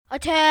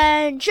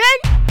Attention!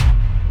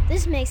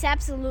 This makes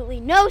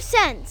absolutely no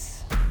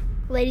sense.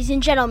 Ladies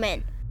and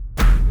gentlemen,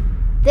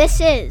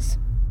 this is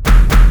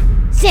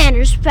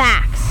Xander's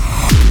Facts.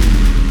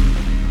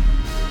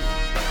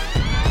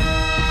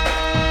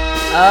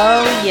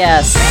 Oh,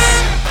 yes.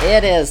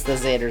 It is the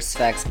Xander's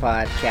Facts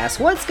podcast.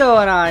 What's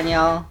going on,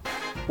 y'all?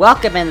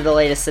 Welcome into the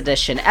latest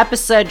edition,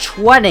 episode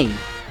 20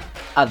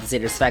 of the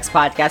Xander's Facts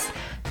podcast,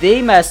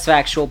 the most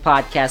factual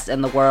podcast in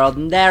the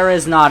world. There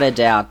is not a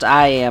doubt.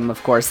 I am,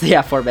 of course, the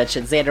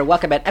aforementioned Xander.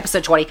 Welcome at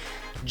episode 20,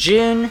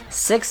 June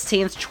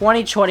 16th,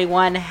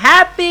 2021.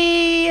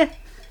 Happy...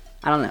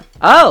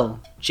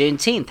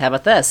 Juneteenth. How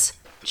about this?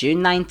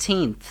 June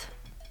 19th.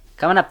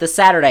 Coming up this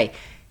Saturday.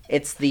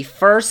 It's the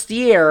first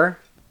year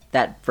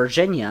that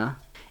Virginia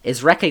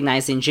is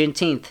recognizing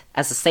Juneteenth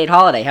as a state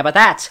holiday. How about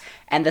that?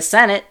 And the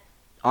Senate,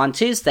 on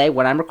Tuesday,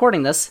 when I'm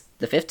recording this,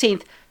 the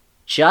 15th,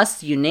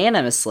 just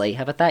unanimously,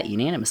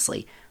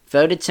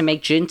 voted to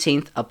make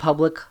Juneteenth a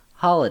public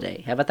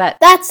holiday. How about that?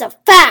 That's a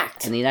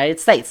fact! In the United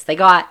States. They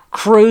got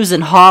Cruz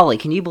and Hawley.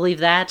 Can you believe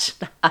that?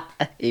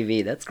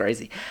 EV, that's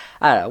crazy.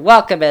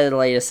 Welcome to the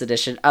latest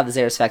edition of the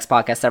Xander's Facts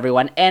podcast,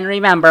 everyone. And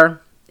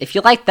remember, if you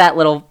like that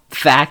little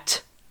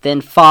fact, then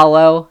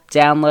follow,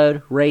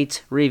 download,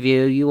 rate,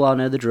 review. You all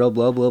know the drill,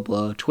 blah, blah,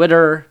 blah.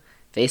 Twitter,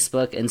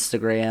 Facebook,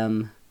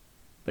 Instagram.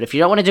 But if you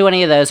don't want to do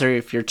any of those, or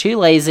if you're too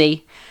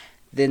lazy,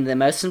 then the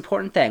most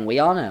important thing, we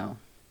all know,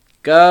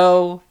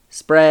 go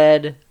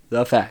spread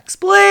the facts.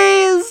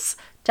 Please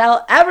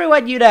tell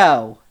everyone you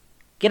know.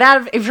 Get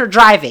out of, if you're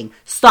driving,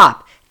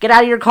 stop. Get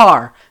out of your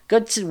car.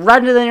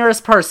 Run to the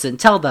nearest person.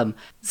 Tell them,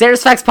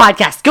 Xander's Facts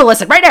podcast. Go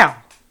listen right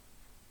now.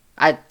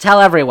 I tell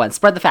everyone,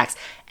 spread the facts.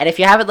 And if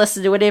you haven't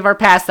listened to any of our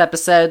past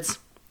episodes,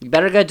 you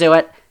better go do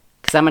it,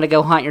 because I'm going to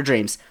go haunt your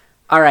dreams.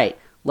 All right,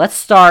 let's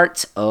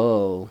start.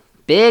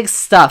 Big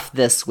stuff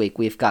this week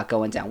we've got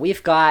going down.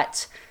 We've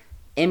got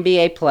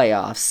NBA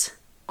playoffs.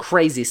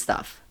 Crazy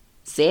stuff.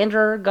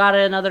 Xander got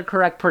another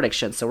correct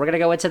prediction, so we're going to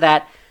go into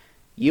that.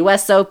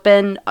 U.S.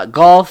 Open,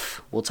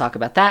 golf, we'll talk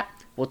about that.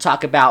 We'll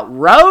talk about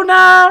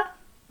Rona.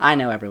 I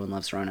know everyone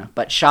loves Rona,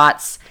 but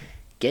shots,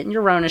 getting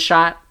your Rona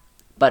shot.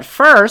 But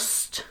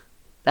first,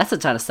 that's a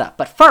ton of stuff.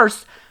 But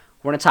first,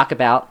 we're going to talk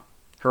about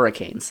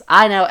hurricanes.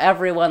 I know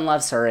everyone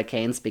loves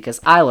hurricanes because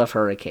I love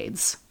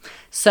hurricanes.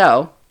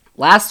 So,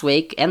 last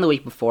week and the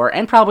week before,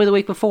 and probably the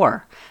week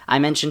before, I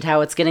mentioned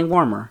how it's getting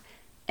warmer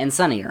and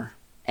sunnier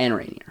and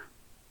rainier.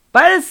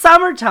 But it's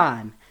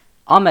summertime.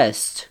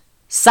 Almost.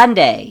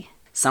 Sunday.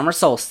 Summer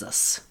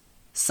solstice.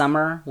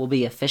 Summer will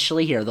be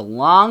officially here. The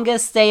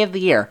longest day of the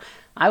year.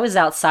 I was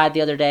outside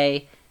the other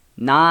day.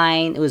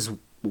 It was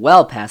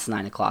well past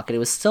 9 o'clock, and it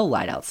was still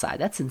light outside.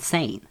 That's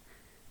insane.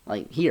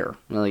 Like here.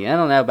 Really, I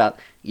don't know about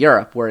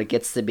Europe, where it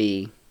gets to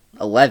be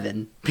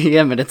 11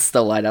 p.m. and it's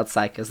still light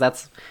outside, because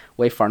that's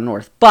way far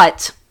north.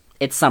 But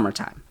it's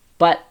summertime.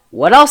 But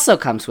what also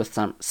comes with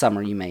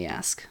summer, you may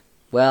ask?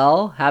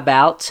 Well, how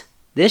about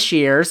this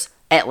year's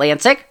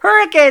Atlantic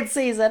hurricane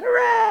season?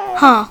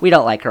 Hooray! We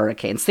don't like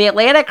hurricanes. The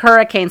Atlantic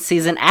hurricane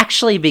season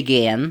actually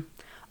began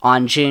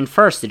on June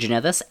 1st. Did you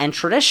know this? And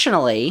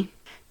traditionally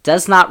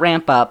does not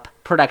ramp up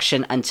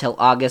production until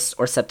August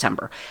or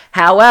September.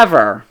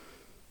 However,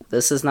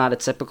 this is not a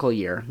typical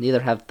year. Neither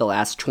have the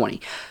last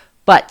 20.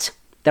 But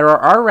there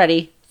are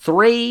already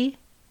 3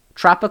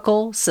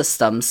 tropical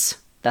systems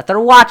that they're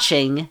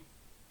watching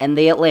in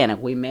the Atlantic.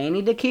 We may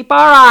need to keep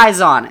our eyes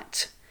on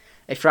it.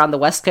 If you're on the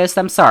West Coast,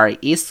 I'm sorry.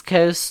 East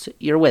Coast,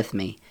 you're with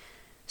me.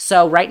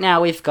 So right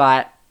now we've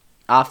got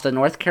off the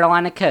North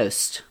Carolina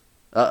coast.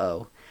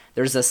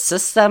 There's a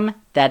system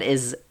that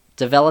is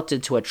developed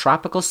into a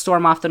tropical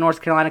storm off the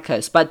North Carolina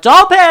coast. But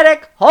don't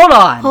panic! Hold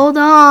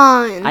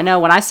on! I know,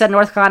 when I said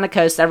North Carolina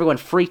coast, everyone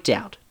freaked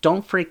out.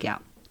 Don't freak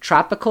out.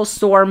 Tropical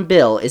Storm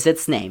Bill is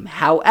its name.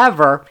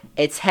 However,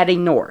 it's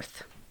heading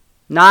north.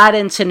 Not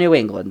into New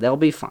England. They'll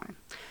be fine.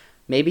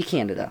 Maybe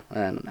Canada. I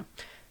don't know.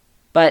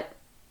 But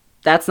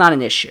that's not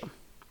an issue.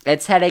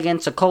 It's heading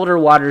into colder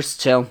waters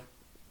too.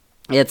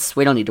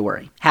 We don't need to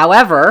worry.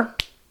 However,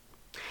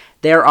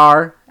 there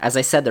are, as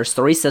I said, there's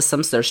 3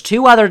 systems. There's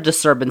 2 other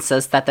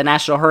disturbances that the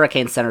National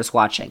Hurricane Center is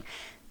watching.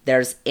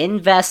 There's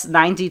Invest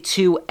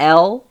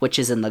 92L, which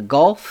is in the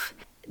Gulf.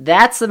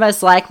 That's the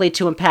most likely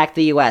to impact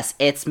the U.S.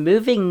 It's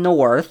moving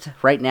north.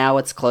 Right now,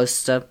 it's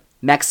close to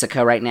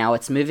Mexico right now.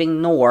 It's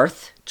moving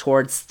north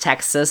towards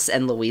Texas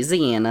and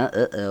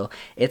Louisiana.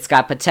 It's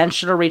got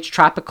potential to reach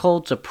tropical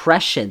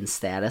depression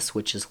status,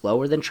 which is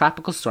lower than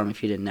tropical storm,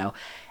 if you didn't know.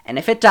 And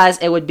if it does,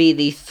 it would be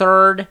the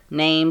 3rd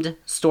named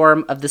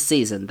storm of the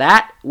season.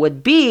 That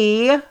would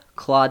be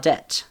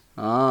Claudette.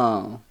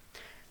 Oh,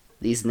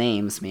 these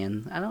names,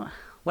 man.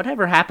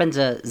 Whatever happened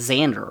to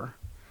Xander?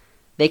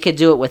 They could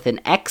do it with an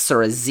X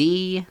or a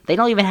Z. They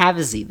don't even have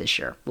a Z this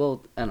year.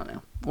 Well, I don't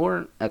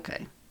know.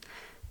 Okay.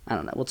 I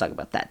don't know. We'll talk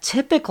about that.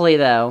 Typically,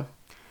 though,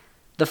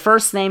 the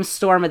first named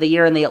storm of the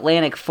year in the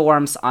Atlantic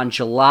forms on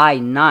July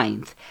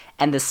 9th,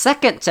 and the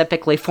second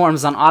typically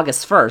forms on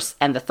August 1st,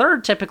 and the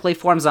third typically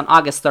forms on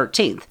August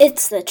 13th.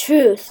 It's the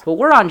truth. Well,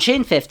 we're on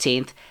June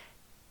 15th.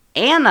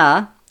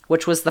 Anna,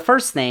 which was the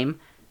first name,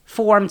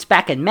 formed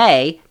back in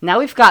May. Now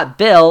we've got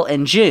Bill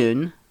in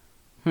June.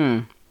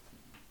 Global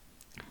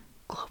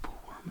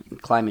warming,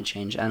 climate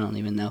change, I don't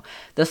even know.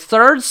 The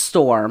third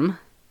storm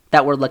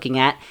that we're looking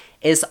at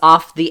is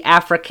off the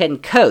African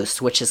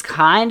coast, which is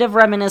kind of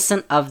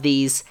reminiscent of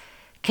these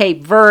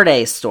Cape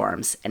Verde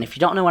storms. And if you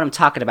don't know what I'm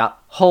talking about,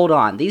 hold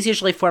on. These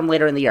usually form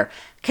later in the year.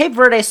 Cape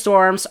Verde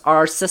storms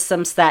are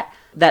systems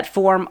that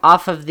form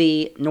off of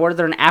the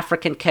northern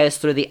African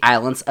coast through the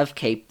islands of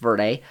Cape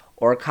Verde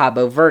or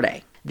Cabo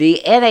Verde.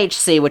 The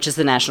NHC, which is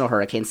the National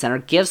Hurricane Center,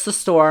 gives the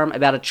storm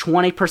about a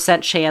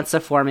 20% chance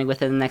of forming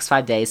within the next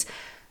 5 days.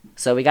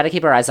 So we got to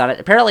keep our eyes on it.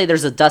 Apparently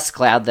there's a dust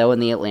cloud, though, in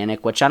the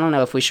Atlantic, which I don't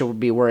know if we should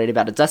be worried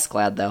about a dust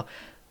cloud, though.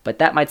 But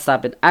that might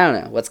stop it. I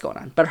don't know what's going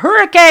on. But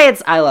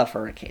hurricanes! I love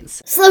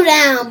hurricanes. Slow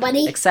down,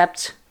 buddy.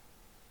 Except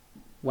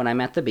when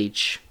I'm at the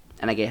beach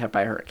and I get hit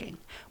by a hurricane,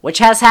 which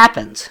has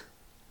happened.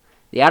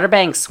 The Outer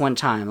Banks one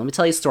time. Let me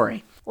tell you a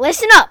story.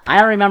 Listen up. I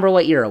don't remember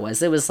what year it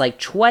was. It was like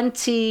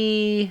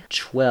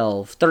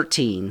 2012,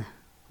 13,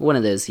 one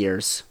of those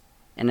years.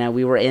 And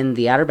we were in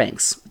the Outer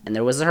Banks, and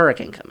there was a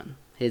hurricane coming.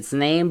 His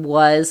name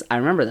was, I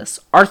remember this,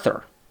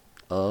 Arthur.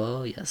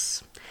 Oh,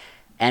 yes.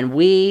 And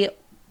we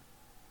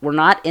were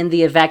not in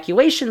the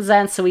evacuation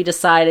zone, so we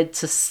decided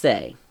to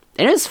stay.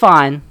 And it was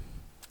fine,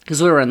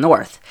 because we were in the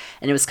north,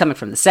 and it was coming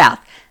from the south.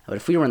 But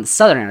if we were in the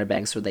southern Outer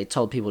Banks, where they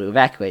told people to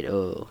evacuate,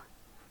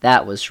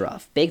 that was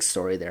rough. Big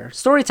story there.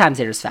 Story time,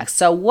 Xander's Facts.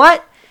 So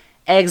what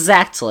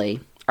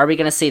exactly are we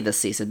going to see this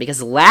season?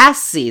 Because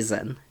last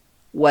season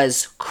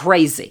was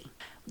crazy.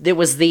 There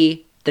was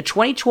the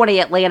 2020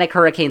 Atlantic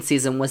hurricane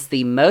season was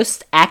the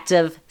most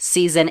active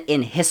season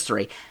in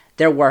history.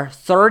 There were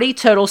 30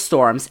 total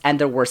storms, and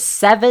there were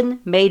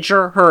 7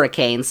 major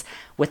hurricanes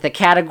with a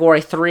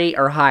Category 3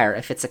 or higher.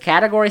 If it's a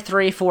Category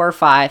 3, 4, or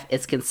 5,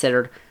 it's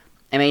considered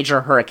a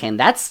major hurricane.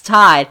 That's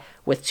tied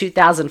with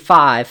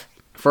 2005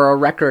 for a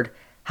record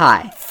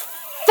high.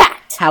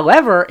 Fact!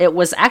 However, it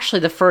was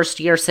actually the first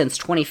year since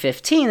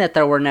 2015 that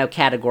there were no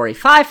Category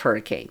 5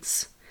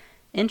 hurricanes.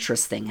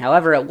 Interesting.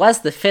 However, it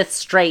was the 5th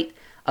straight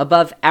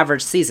above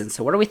average season.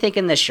 So what are we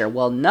thinking this year?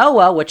 Well,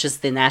 NOAA, which is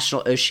the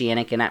National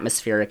Oceanic and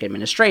Atmospheric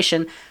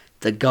Administration,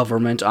 the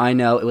government, I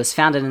know, it was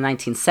founded in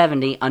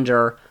 1970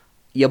 under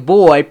your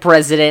boy,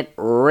 President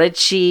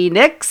Richie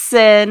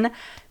Nixon.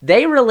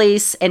 They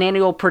release an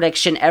annual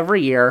prediction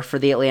every year for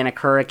the Atlantic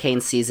hurricane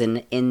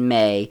season in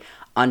May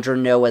under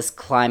NOAA's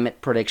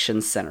Climate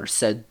Prediction Center.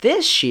 So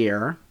this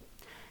year,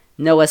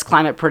 NOAA's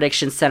Climate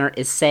Prediction Center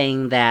is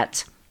saying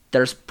that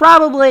they're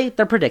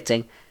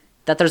predicting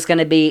that there's going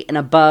to be an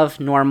above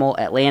normal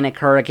Atlantic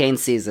hurricane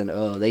season.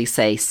 They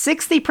say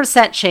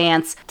 60%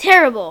 chance.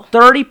 Terrible.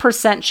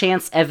 30%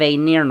 chance of a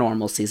near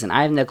normal season.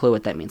 I have no clue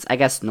what that means. I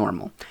guess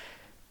normal.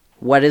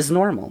 What is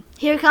normal?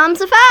 Here comes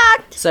the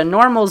fact. So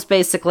normal is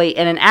basically,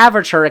 in an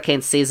average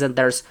hurricane season,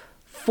 there's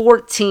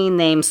 14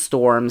 named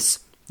storms.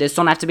 Those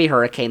don't have to be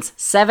hurricanes.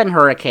 7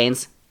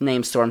 hurricanes,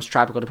 named storms,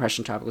 tropical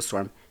depression, tropical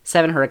storm.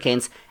 7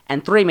 hurricanes,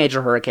 and 3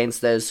 major hurricanes,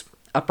 those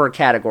upper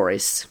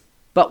categories.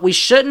 But we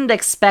shouldn't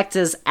expect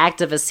as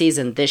active a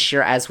season this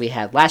year as we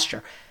had last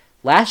year.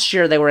 Last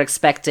year, they were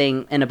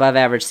expecting an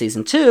above-average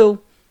season too,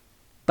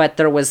 but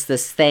there was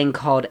this thing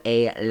called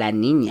a La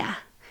Niña,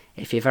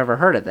 if you've ever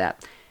heard of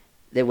that.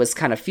 It was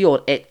kind of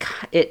fueled.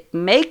 It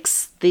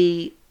makes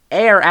the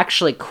air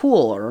actually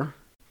cooler,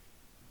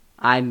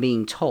 I'm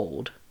being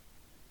told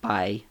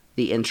by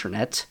the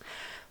internet,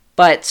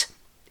 but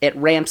it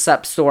ramps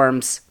up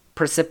storms,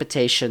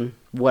 precipitation,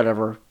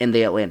 whatever, in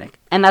the Atlantic.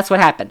 And that's what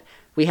happened.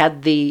 We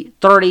had the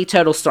 30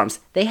 total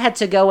storms. They had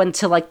to go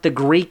into, like, the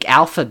Greek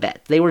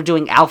alphabet. They were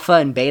doing alpha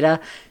and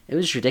beta. It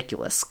was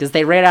ridiculous, because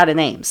they ran out of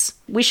names.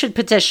 We should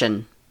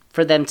petition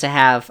for them to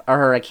have a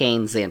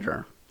Hurricane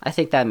Xander. I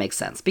think that makes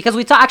sense, because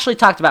we actually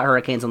talked about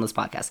hurricanes on this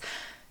podcast.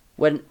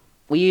 When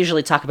we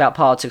usually talk about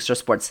politics or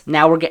sports,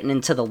 now we're getting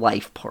into the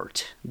life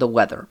part, the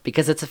weather,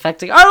 because it's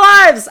affecting our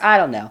lives! I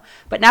don't know.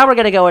 But now we're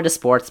going to go into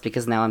sports,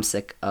 because now I'm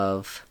sick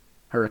of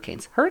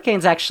hurricanes.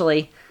 Hurricanes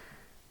actually,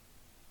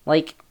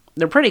 like,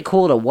 they're pretty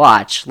cool to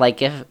watch.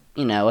 Like,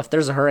 if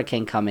there's a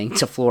hurricane coming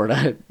to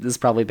Florida, this is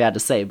probably bad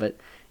to say, but,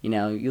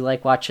 you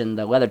like watching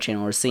the Weather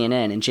Channel or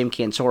CNN, and Jim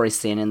Cantori's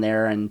standing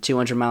there, and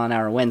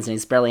 200-mile-an-hour winds, and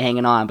he's barely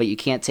hanging on, but you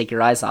can't take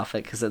your eyes off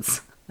it, because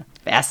it's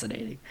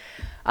fascinating.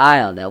 I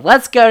don't know.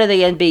 Let's go to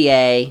the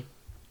NBA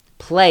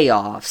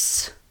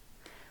playoffs.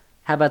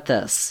 How about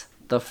this?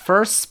 The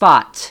first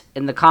spot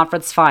in the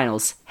conference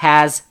finals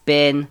has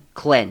been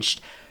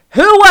clinched.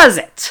 Who was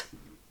it?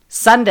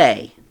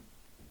 Sunday.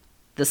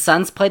 The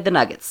Suns played the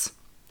Nuggets.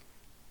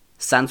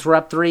 Suns were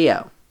up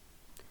 3-0.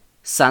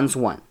 Suns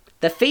won.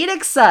 The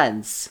Phoenix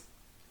Suns,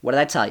 what did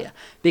I tell you,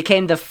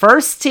 became the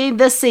first team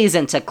this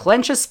season to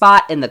clinch a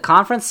spot in the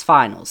conference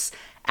finals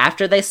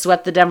after they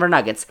swept the Denver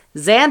Nuggets.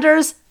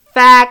 Xander's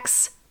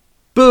Facts,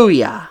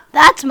 booyah.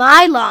 That's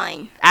my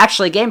line.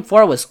 Actually, Game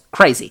 4 was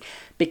crazy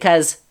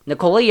because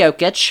Nikola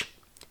Jokic,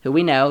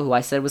 who I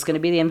said was going to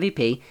be the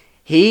MVP,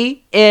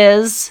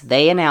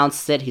 they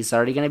announced it, he's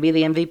already going to be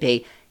the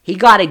MVP. He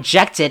got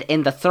ejected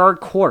in the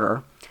third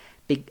quarter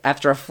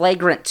after a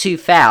flagrant 2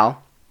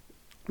 foul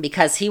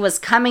because he was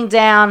coming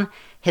down,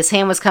 his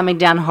hand was coming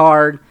down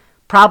hard,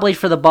 probably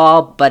for the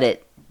ball, but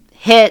it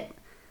hit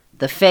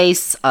the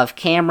face of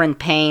Cameron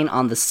Payne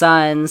on the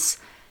Suns,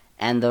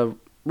 and the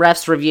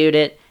refs reviewed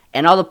it,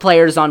 and all the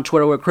players on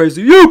Twitter were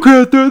crazy. You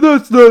can't do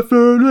that's not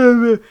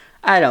fair.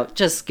 I don't,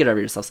 just get over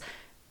yourselves.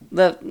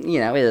 It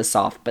is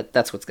soft, but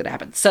that's what's going to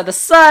happen. So the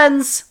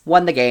Suns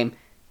won the game.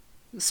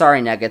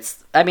 Sorry,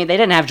 Nuggets. I mean, they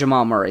didn't have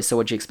Jamal Murray, so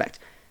what'd you expect?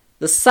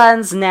 The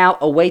Suns now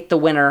await the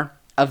winner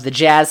of the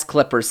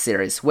Jazz-Clippers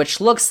series,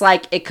 which looks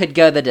like it could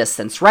go the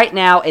distance. Right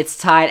now, it's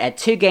tied at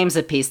 2 games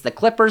apiece. The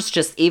Clippers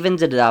just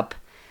evened it up.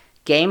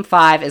 Game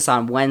 5 is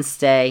on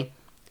Wednesday.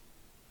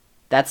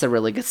 That's a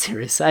really good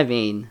series. I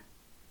mean,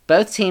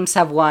 both teams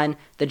have won.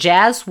 The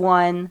Jazz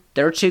won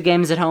their 2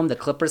 games at home. The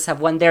Clippers have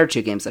won their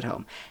 2 games at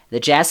home. The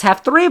Jazz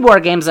have 3 more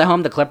games at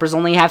home. The Clippers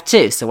only have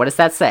 2. So what does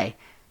that say?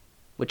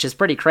 Which is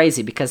pretty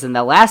crazy, because in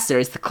the last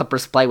series, the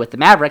Clippers play with the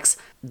Mavericks.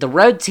 The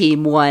road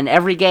team won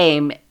every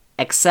game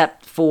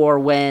except for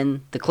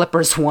when the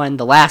Clippers won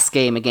the last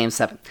game in Game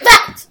 7.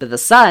 But the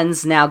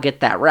Suns now get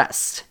that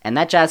rest. And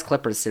that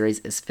Jazz-Clippers series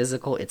is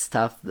physical. It's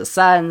tough. The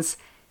Suns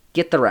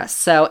get the rest.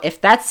 So if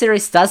that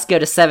series does go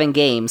to 7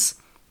 games,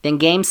 then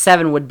Game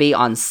 7 would be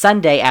on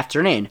Sunday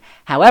afternoon.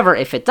 However,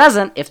 if it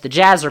doesn't, if the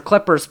Jazz or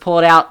Clippers pull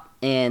it out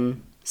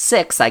in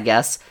 6, I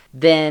guess,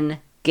 then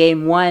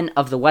Game 1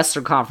 of the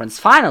Western Conference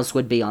Finals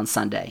would be on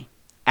Sunday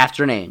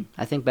afternoon.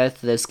 I think both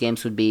of those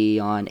games would be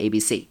on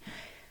ABC.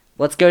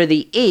 Let's go to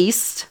the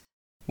East,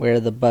 where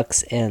the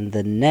Bucks and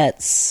the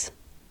Nets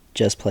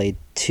just played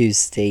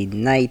Tuesday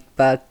night.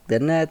 The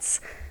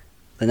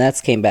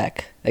Nets came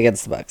back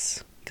against the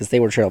Bucks because they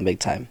were trailing big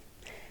time.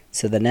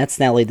 So the Nets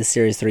now lead the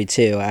series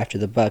 3-2 after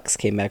the Bucks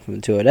came back from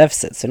the 2-0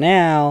 deficit. So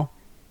now,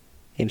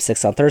 Game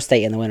 6 on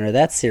Thursday, and the winner of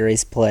that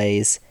series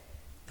plays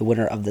the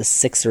winner of the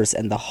Sixers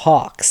and the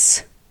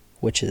Hawks,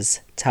 which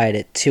is tied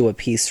at 2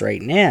 apiece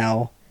right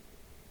now.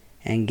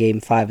 And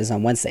Game 5 is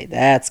on Wednesday.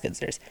 That's a good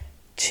series.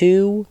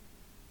 2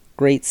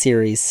 great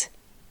series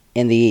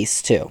in the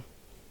East, too.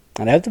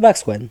 And I hope the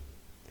Bucks win.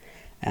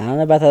 I don't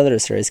know about the other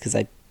series because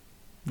I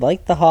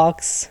like the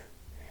Hawks,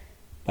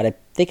 but I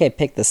think I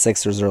picked the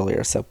Sixers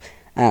earlier, so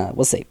I don't know.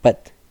 We'll see.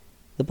 But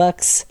the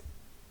Bucks,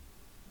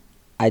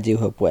 I do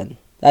hope win.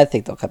 I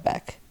think they'll come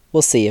back.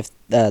 We'll see if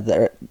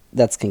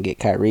that's going to get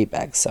Kyrie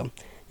back, so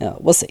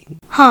we'll see.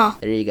 Huh.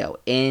 There you go.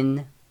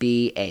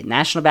 NBA,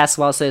 National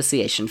Basketball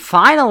Association.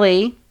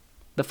 Finally,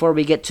 before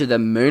we get to the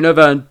main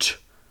event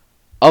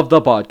of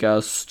the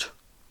podcast,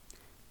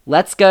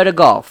 let's go to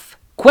golf.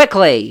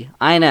 Quickly,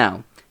 I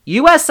know.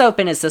 U.S.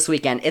 Open is this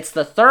weekend. It's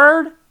the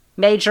 3rd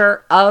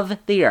major of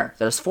the year.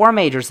 There's 4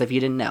 majors if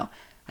you didn't know.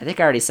 I think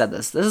I already said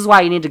this. This is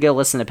why you need to go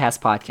listen to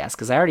past podcasts,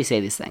 because I already say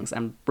these things.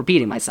 I'm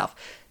repeating myself.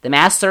 The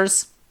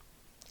Masters,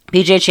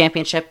 PGA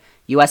Championship,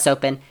 U.S.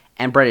 Open,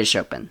 and British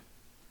Open.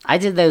 I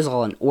did those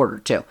all in order,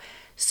 too.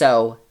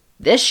 So,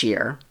 this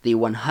year, the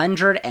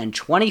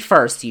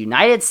 121st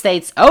United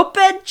States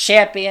Open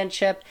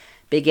Championship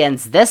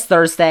begins this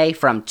Thursday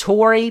from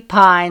Torrey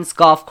Pines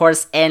Golf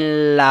Course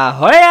in La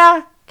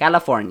Jolla,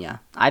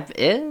 California.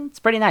 It's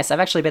pretty nice. I've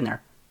actually been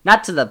there.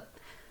 Not to the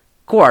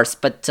course,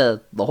 but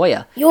to La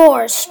Jolla.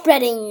 You're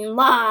spreading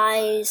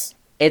lies.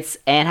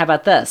 And how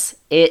about this?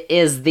 It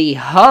is the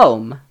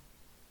home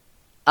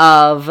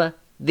of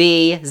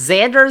the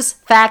Xander's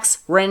Facts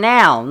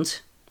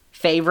renowned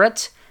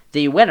favorite,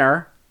 the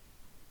winner,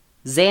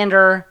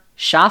 Xander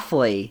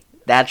Schauffele.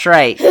 That's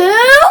right. Who?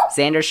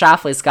 Xander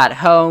Schauffele's got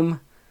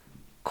home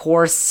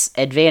course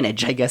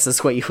advantage, I guess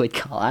is what you would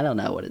call it. I don't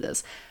know what it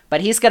is.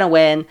 But he's going to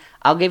win.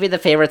 I'll give you the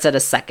favorites at a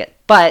second.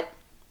 But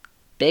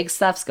big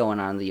stuff's going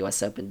on in the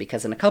U.S. Open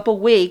because in a couple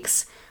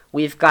weeks,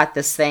 we've got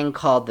this thing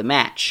called The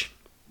Match,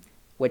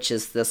 which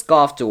is this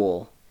golf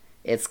duel.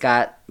 It's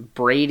got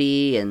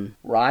Brady and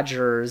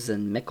Rogers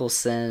and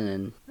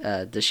Mickelson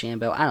and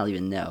DeChambeau. I don't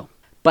even know.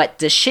 But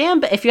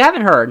DeChambeau, if you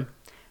haven't heard,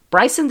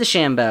 Bryson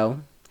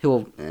DeChambeau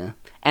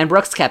and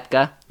Brooks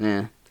Koepka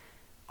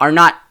are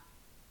not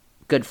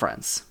good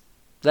friends.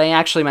 They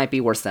actually might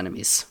be worst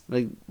enemies,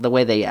 the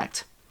way they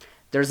act.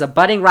 There's a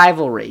budding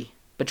rivalry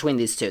between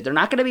these two. They're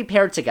not going to be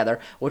paired together,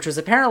 which was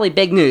apparently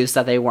big news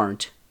that they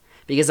weren't,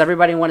 because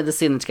everybody wanted to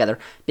see them together.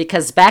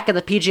 Because back at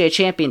the PGA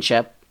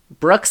Championship,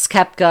 Brooks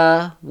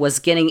Koepka was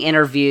getting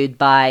interviewed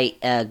by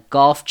a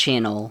Golf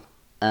Channel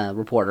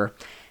reporter,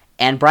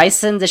 and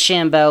Bryson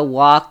DeChambeau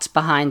walked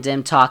behind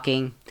him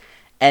talking,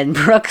 and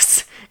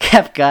Brooks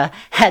Koepka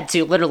had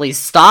to literally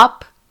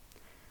stop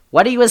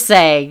what he was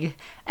saying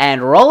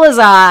and roll his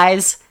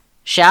eyes,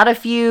 shout a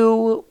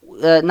few,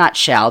 not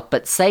shout,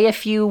 but say a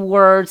few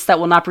words that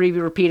will not be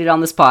repeated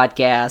on this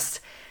podcast.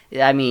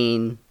 I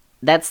mean,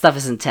 that stuff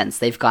is intense.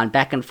 They've gone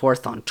back and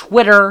forth on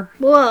Twitter.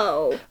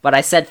 Whoa. But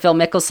I said Phil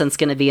Mickelson's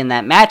going to be in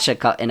that match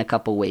in a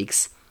couple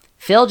weeks.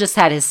 Phil just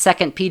had his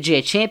 2nd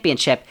PGA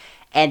Championship,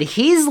 and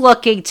he's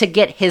looking to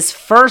get his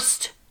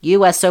first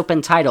U.S.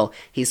 Open title.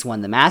 He's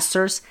won the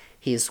Masters.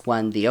 He's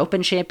won the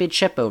Open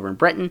Championship over in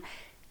Britain.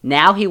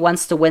 Now he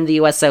wants to win the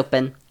U.S.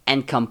 Open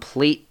and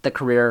complete the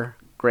career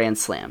Grand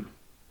Slam.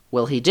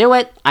 Will he do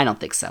it? I don't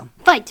think so.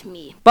 Fight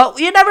me. But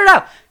you never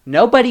know.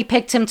 Nobody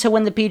picked him to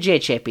win the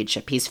PGA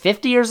Championship. He's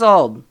 50 years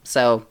old,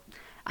 so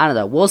I don't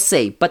know. We'll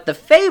see. But the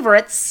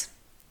favorites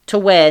to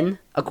win,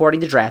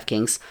 according to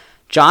DraftKings,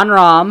 Jon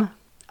Rahm.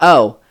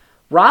 Oh,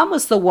 Rahm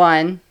was the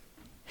one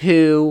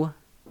who,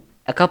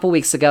 a couple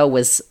weeks ago,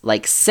 was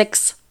like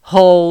 6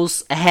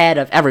 holes ahead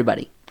of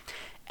everybody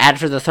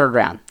after the third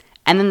round.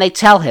 And then they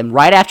tell him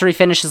right after he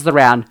finishes the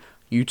round,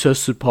 you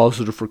tested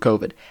positive for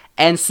COVID.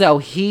 And so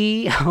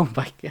he, oh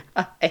my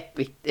God,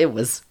 it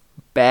was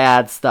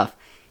bad stuff.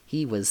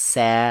 He was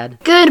sad.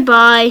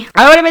 Goodbye.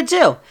 I would have been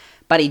too.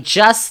 But he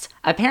just,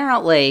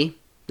 apparently,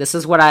 this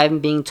is what I'm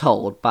being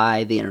told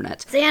by the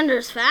internet.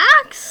 Xander's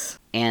facts?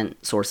 And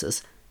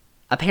sources.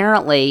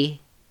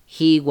 Apparently,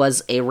 he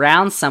was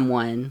around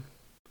someone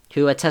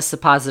who had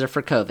tested positive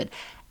for COVID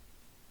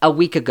a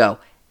week ago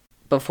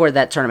before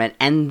that tournament,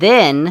 and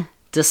then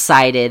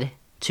decided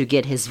to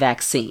get his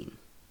vaccine.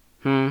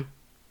 You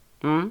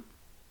know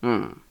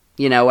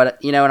what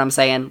I'm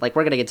saying? Like,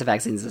 we're gonna get to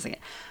vaccines in a second.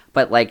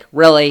 But, like,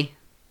 really,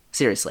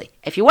 seriously,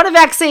 if you want a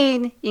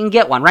vaccine, you can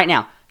get one right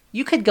now.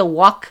 You could go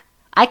walk.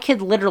 I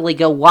could literally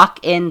go walk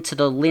into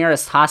the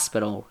nearest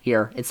hospital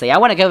here and say, I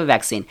want a COVID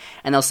vaccine.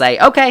 And they'll say,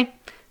 okay.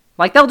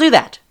 Like, they'll do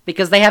that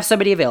because they have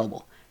somebody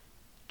available.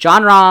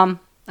 Jon Rahm,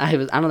 I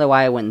don't know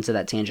why I went into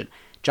that tangent.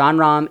 Jon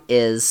Rahm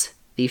is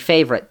the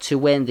favorite to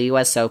win the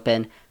U.S.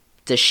 Open.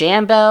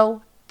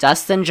 DeChambeau,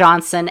 Dustin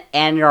Johnson,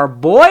 and your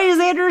boy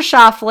Xander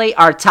Schauffele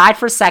are tied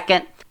for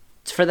second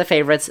for the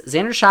favorites.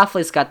 Xander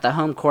Schauffele's got the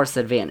home course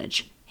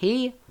advantage.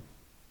 He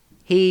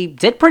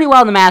did pretty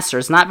well in the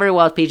Masters, not very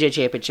well at PGA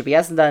Championship.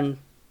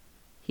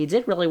 He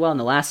did really well in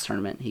the last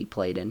tournament he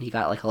played in. He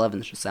got like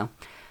 11th or so.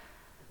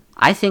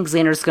 I think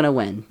Xander's going to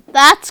win.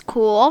 That's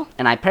cool.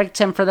 And I picked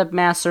him for the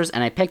Masters,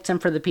 and I picked him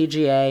for the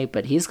PGA,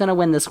 but he's going to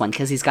win this one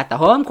because he's got the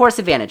home course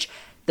advantage.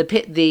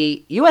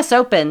 The U.S.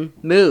 Open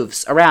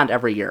moves around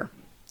every year.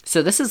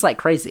 So this is like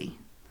crazy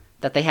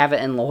that they have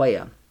it in La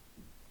Jolla.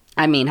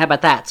 I mean, how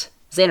about that?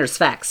 Xander's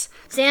facts.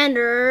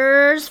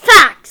 Xander's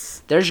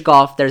facts. There's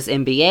golf, there's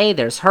NBA,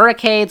 there's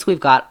hurricanes. We've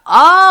got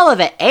all of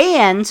it.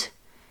 And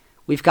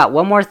we've got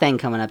one more thing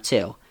coming up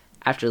too.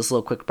 After this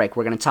little quick break,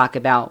 we're going to talk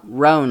about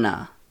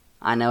Rona.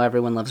 I know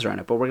everyone loves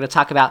Rona, but we're going to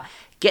talk about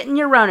getting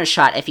your Rona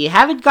shot. If you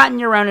haven't gotten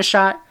your Rona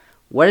shot,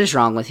 what is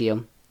wrong with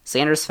you?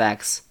 Xander's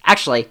facts.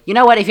 Actually, you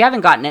know what? If you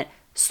haven't gotten it,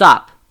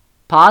 stop.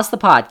 Pause the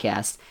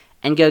podcast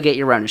and go get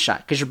your Rona shot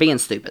because you're being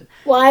stupid.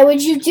 Why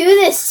would you do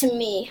this to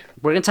me?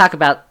 We're going to talk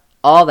about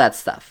all that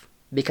stuff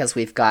because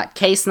we've got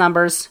case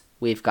numbers,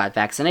 we've got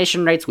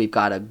vaccination rates, we've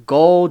got a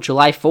goal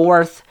July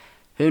 4th.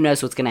 Who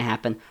knows what's going to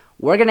happen?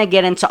 We're going to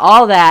get into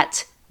all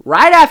that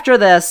right after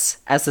this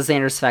as the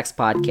Xander's Facts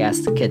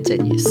podcast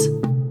continues.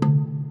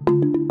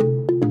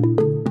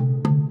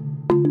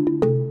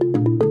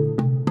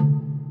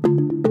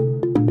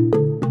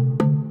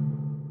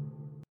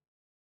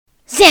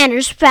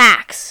 Xander's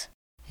facts.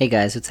 Hey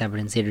guys, what's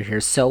happening? Xander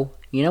here. So,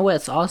 you know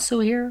what's also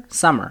here?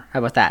 Summer. How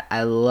about that?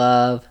 I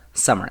love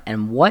summer.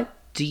 And what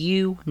do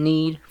you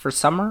need for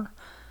summer?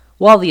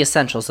 Well, the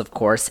essentials, of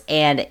course.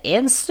 And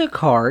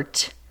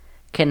Instacart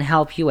can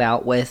help you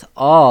out with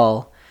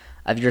all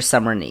of your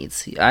summer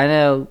needs. I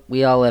know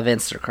we all have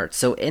Instacart.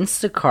 So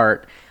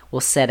Instacart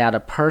will set out a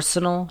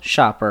personal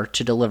shopper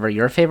to deliver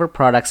your favorite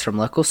products from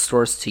local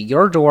stores to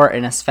your door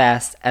in as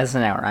fast as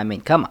an hour. I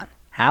mean, come on.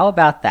 How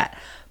about that?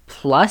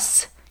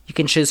 Plus, you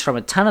can choose from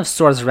a ton of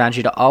stores around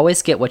you to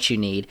always get what you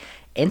need.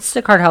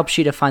 Instacart helps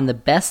you to find the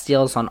best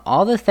deals on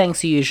all the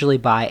things you usually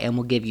buy and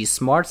will give you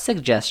smart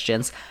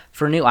suggestions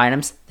for new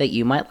items that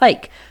you might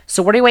like.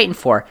 So what are you waiting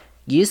for?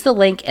 Use the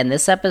link in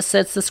this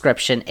episode's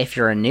description if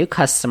you're a new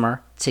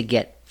customer to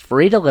get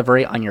free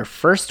delivery on your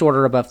first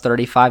order above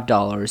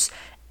 $35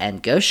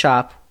 and go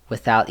shop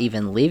without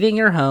even leaving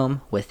your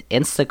home with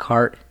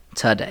Instacart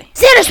today.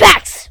 Xander's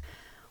facts.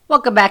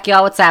 Welcome back,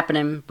 y'all. What's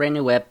happening? Brand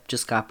new whip.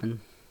 Just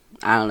copping.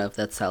 I don't know if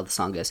that's how the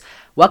song goes.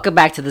 Welcome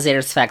back to the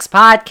Xander's Facts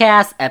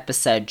podcast,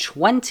 episode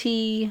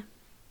 20.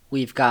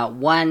 We've got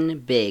one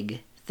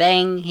big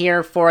thing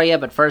here for you,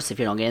 but first, if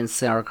you don't get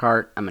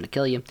Instacart, I'm going to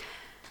kill you.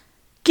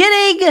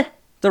 Getting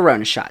the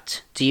Rona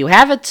shot. Do you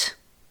have it?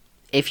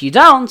 If you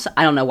don't,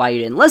 I don't know why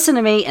you didn't listen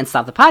to me and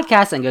stop the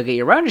podcast and go get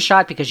your Rona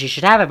shot because you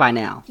should have it by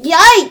now.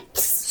 Yikes!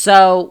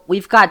 So,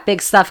 we've got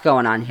big stuff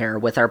going on here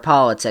with our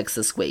politics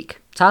this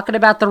week. Talking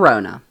about the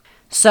Rona.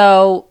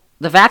 So,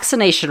 the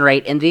vaccination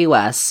rate in the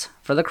U.S.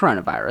 for the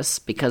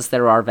coronavirus, because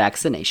there are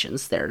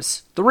vaccinations,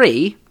 there's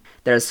 3.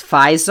 There's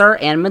Pfizer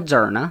and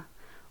Moderna,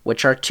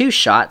 which are 2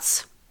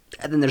 shots.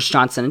 And then there's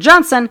Johnson &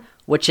 Johnson,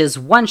 which is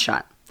 1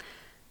 shot.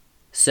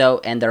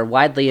 So, and they're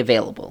widely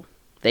available.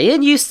 They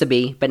didn't used to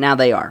be, but now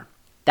they are.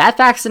 That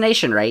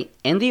vaccination rate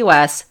in the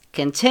U.S.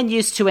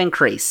 continues to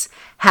increase.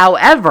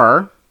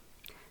 However,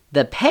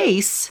 the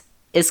pace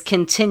is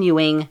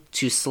continuing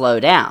to slow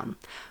down.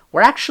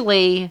 We're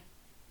actually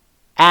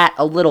at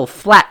a little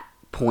flat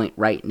point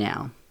right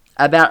now.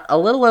 About a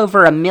little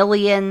over 1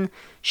 million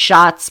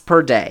shots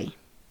per day,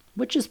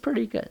 which is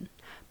pretty good.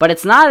 But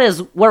it's not as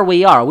where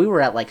we are. We were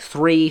at like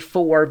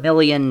 3-4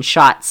 million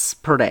shots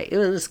per day. It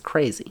was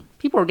crazy.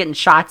 People were getting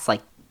shots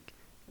like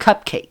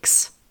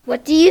cupcakes.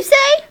 What do you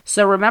say?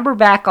 So remember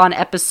back on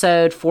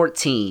episode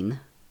 14,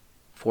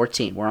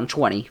 we're on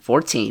 20,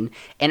 14,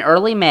 in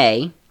early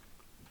May,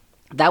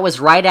 that was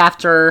right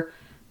after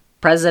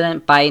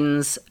President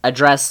Biden's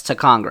address to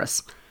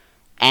Congress.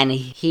 And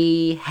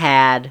he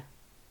had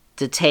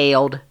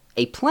detailed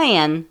a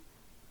plan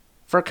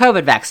for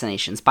COVID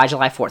vaccinations by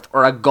July 4th,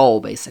 or a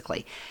goal,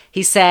 basically.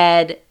 He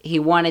said he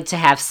wanted to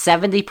have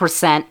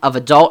 70% of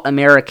adult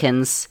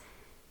Americans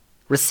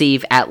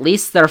receive at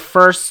least their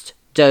first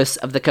dose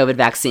of the COVID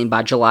vaccine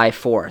by July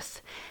 4th.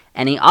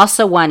 And he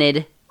also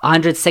wanted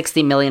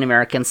 160 million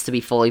Americans to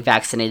be fully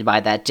vaccinated by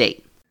that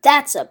date.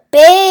 That's a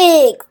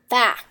big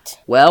fact.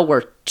 Well,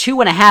 we're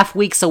 2.5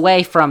 weeks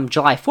away from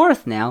July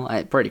 4th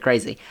now. Pretty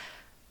crazy.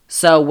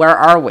 So where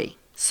are we?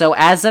 So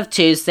as of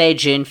Tuesday,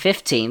 June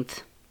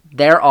 15th,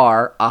 there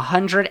are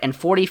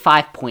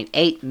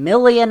 145.8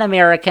 million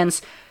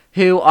Americans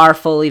who are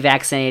fully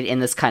vaccinated in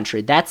this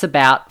country. That's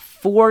about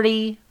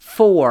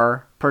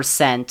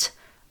 44%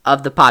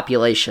 of the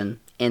population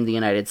in the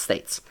United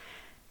States.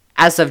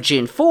 As of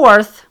June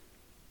 4th,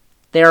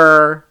 there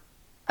are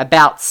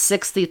about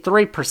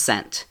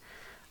 63%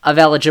 of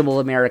eligible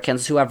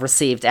Americans who have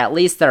received at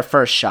least their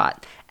first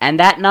shot. And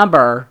that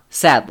number,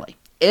 sadly,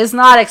 is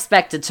not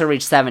expected to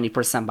reach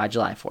 70% by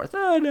July 4th.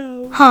 Oh,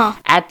 no. Huh.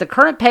 At the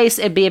current pace,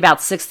 it'd be about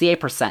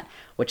 68%,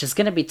 which is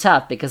going to be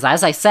tough because,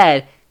 as I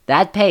said,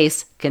 that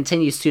pace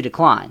continues to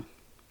decline.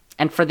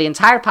 And for the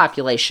entire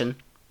population,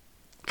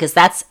 because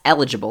that's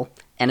eligible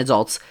and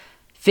adults,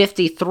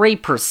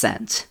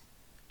 53%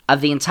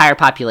 of the entire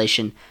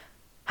population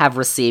have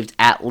received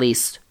at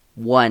least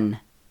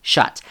one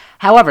shot.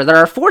 However, there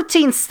are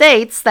 14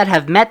 states that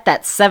have met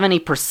that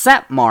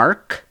 70%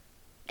 mark,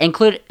 and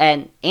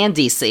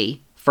DC.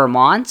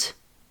 Vermont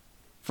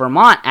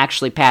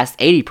actually passed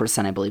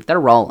 80%, I believe. They're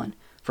rolling.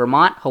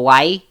 Vermont,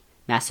 Hawaii,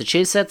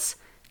 Massachusetts,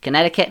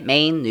 Connecticut,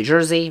 Maine, New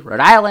Jersey, Rhode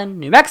Island,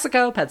 New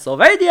Mexico,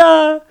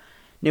 Pennsylvania,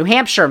 New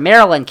Hampshire,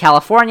 Maryland,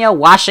 California,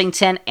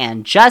 Washington,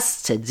 and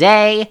just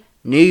today,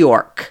 New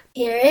York.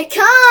 Here it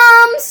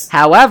comes!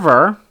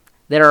 However,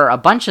 there are a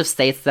bunch of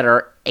states that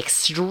are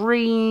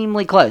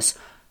extremely close.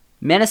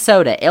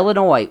 Minnesota,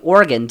 Illinois,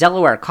 Oregon,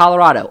 Delaware,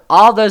 Colorado,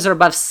 all those are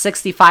above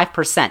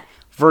 65%.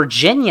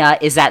 Virginia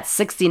is at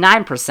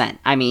 69%.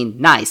 I mean,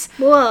 nice.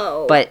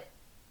 Whoa. But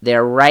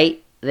they're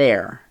right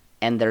there.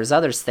 And there's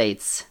other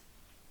states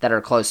that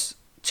are close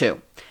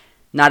too.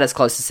 Not as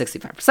close to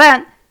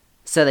 65%,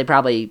 so they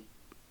probably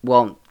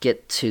won't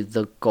get to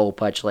the goal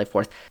by July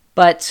 4th.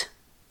 But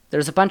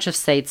there's a bunch of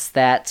states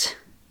that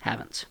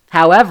haven't.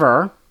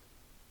 However,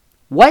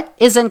 what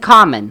is in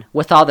common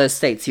with all those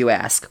states, you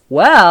ask?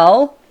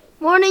 Well,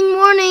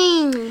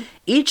 Morning.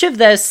 each of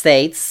those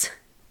states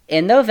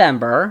in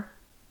November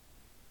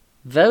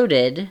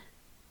voted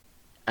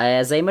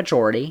as a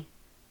majority,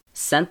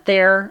 sent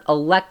their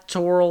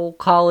electoral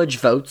college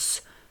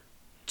votes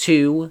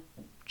to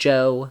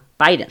Joe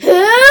Biden.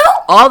 Who?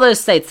 All those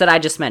states that I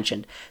just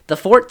mentioned. The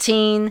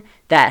 14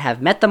 that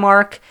have met the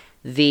mark,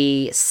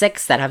 the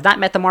 6 that have not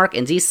met the mark,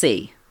 in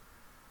D.C.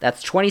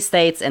 That's 20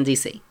 states and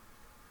D.C.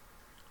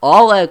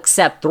 All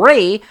except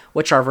 3,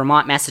 which are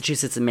Vermont,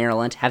 Massachusetts, and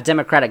Maryland, have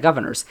Democratic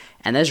governors.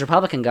 And those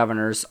Republican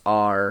governors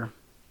are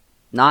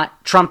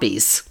not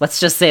Trumpies. Let's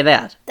just say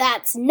that.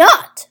 That's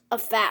not a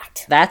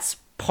fact. That's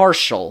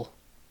partial.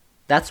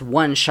 That's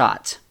one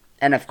shot.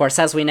 And of course,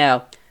 as we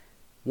know,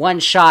 one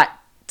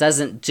shot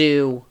doesn't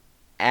do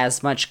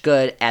as much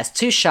good as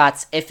 2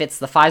 shots if it's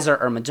the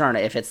Pfizer or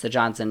Moderna. If it's the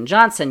Johnson &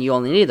 Johnson, you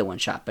only need the 1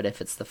 shot. But if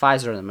it's the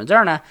Pfizer or the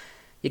Moderna,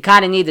 you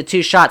kind of need the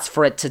 2 shots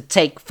for it to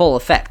take full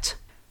effect.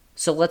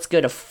 So let's go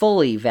to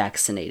fully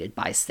vaccinated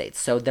by states.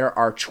 So there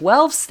are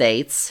 12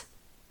 states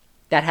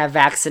that have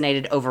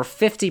vaccinated over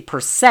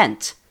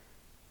 50%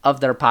 of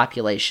their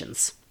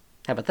populations.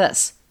 How about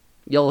this?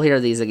 You'll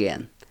hear these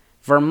again.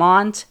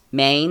 Vermont,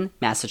 Maine,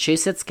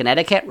 Massachusetts,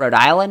 Connecticut, Rhode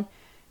Island,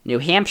 New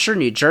Hampshire,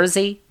 New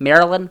Jersey,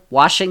 Maryland,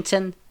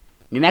 Washington,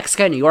 New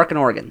Mexico, New York, and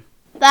Oregon.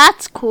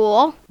 That's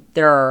cool.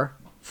 There are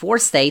 4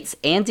 states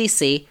and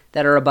D.C.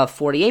 that are above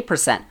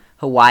 48%.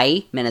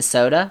 Hawaii,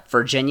 Minnesota,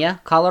 Virginia,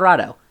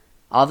 Colorado.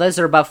 All those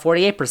are above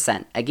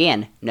 48%.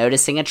 Again,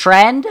 noticing a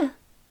trend?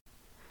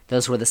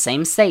 Those were the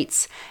same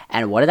states.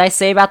 And what did I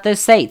say about those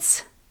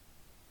states?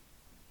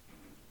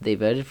 They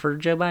voted for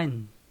Joe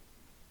Biden.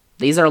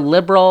 These are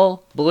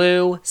liberal,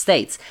 blue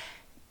states.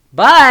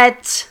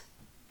 But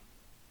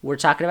we're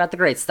talking about the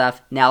great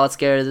stuff. Now let's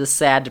go to the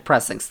sad,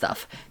 depressing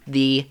stuff.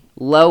 The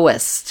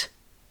lowest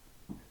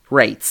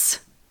rates.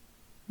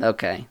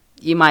 Okay.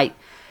 You might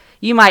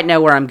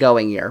know where I'm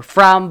going here.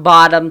 From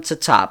bottom to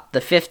top, the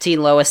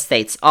 15 lowest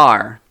states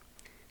are,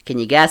 can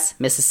you guess?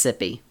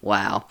 Mississippi.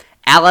 Wow.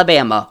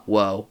 Alabama,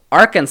 whoa.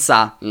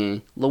 Arkansas,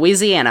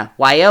 Louisiana,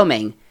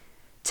 Wyoming,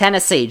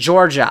 Tennessee,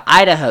 Georgia,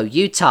 Idaho,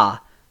 Utah,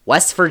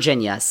 West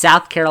Virginia,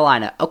 South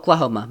Carolina,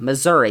 Oklahoma,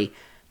 Missouri,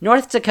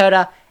 North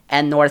Dakota,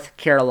 and North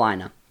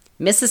Carolina.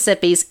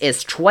 Mississippi's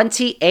is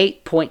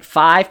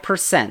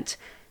 28.5%.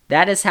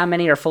 That is how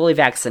many are fully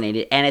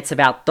vaccinated, and it's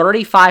about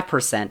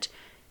 35%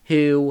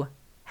 who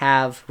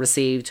have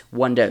received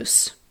one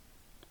dose.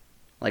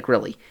 Like,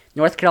 really.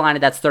 North Carolina,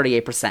 that's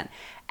 38%.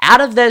 Out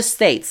of those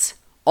states,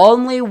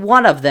 only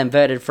one of them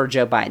voted for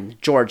Joe Biden,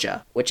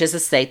 Georgia, which is a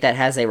state that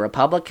has a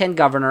Republican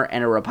governor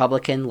and a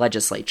Republican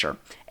legislature.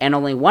 And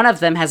only one of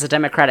them has a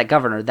Democratic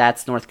governor.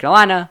 That's North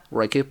Carolina,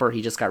 Roy Cooper.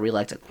 He just got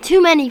reelected.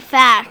 Too many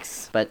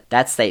facts. But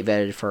that state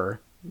voted for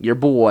your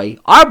boy,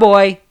 our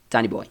boy,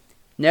 Donny Boy.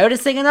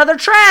 Noticing another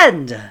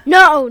trend.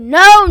 No,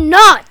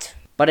 not.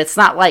 But it's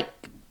not like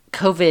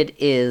COVID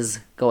is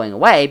going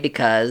away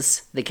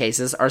because the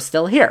cases are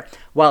still here.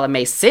 While it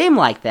may seem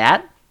like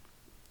that,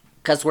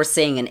 because we're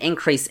seeing an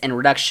increase in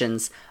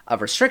reductions of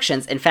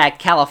restrictions. In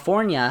fact,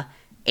 California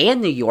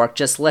and New York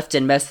just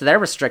lifted most of their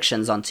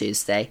restrictions on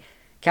Tuesday.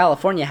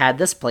 California had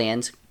this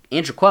planned.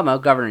 Andrew Cuomo,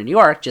 governor of New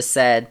York, just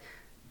said,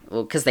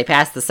 well, because they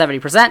passed the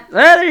 70%,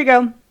 there you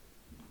go.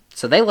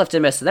 So they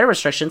lifted most of their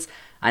restrictions.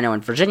 I know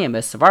in Virginia,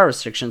 most of our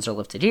restrictions are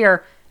lifted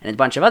here. And in a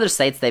bunch of other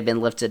states, they've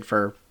been lifted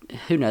for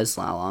who knows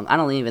how long. I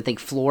don't even think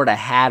Florida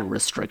had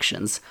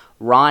restrictions.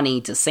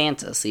 Ronnie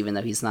DeSantis, even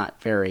though he's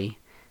not very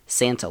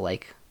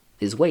Santa-like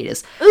his weight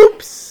is.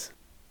 Oops.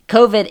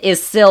 COVID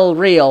is still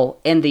real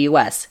in the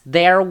U.S.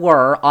 There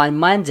were, on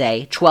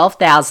Monday,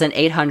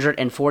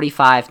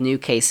 12,845 new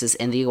cases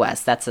in the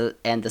U.S.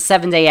 And the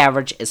 7-day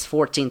average is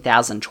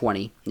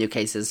 14,020 new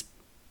cases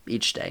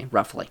each day,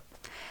 roughly.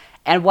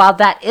 And while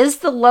that is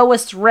the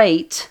lowest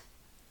rate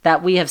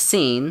that we have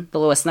seen, the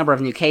lowest number of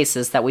new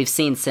cases that we've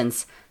seen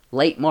since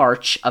late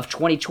March of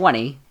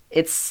 2020,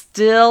 it's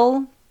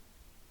still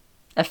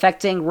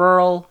affecting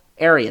rural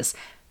areas.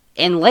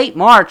 In late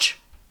March,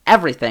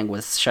 everything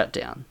was shut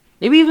down.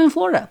 Maybe even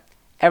Florida.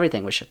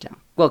 Everything was shut down.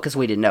 Well, because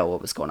we didn't know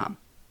what was going on.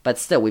 But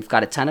still, we've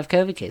got a ton of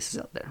COVID cases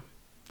out there.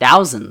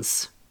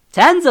 Thousands.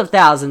 Tens of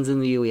thousands in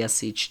the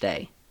U.S. each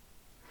day.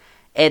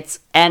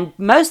 And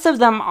most of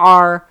them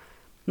are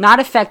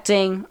not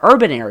affecting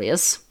urban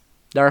areas.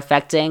 They're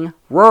affecting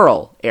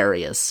rural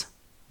areas.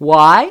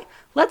 Why?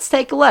 Let's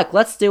take a look.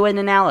 Let's do an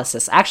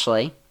analysis.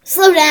 Actually,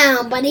 slow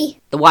down, buddy.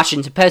 The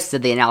Washington Post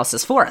did the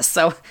analysis for us.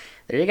 So,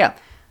 there you go.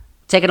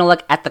 Taking a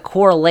look at the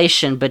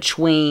correlation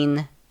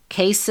between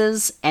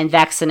cases and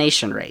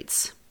vaccination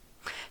rates.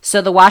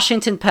 So the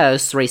Washington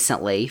Post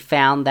recently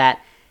found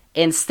that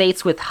in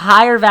states with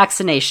higher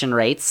vaccination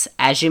rates,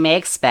 as you may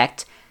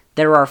expect,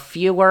 there are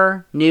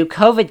fewer new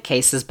COVID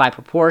cases by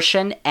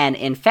proportion, and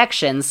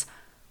infections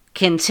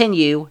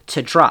continue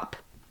to drop.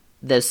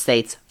 Those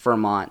states,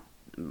 Vermont,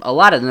 a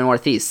lot of the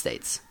Northeast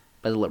states,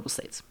 but the liberal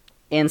states.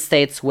 In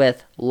states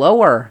with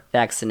lower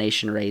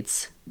vaccination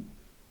rates,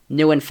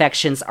 new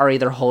infections are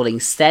either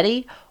holding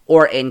steady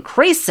or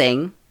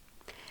increasing,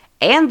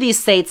 and these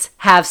states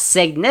have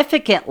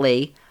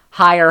significantly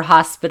higher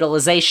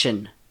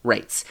hospitalization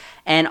rates.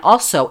 And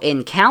also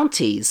in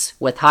counties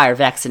with higher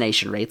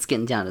vaccination rates,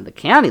 getting down to the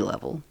county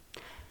level,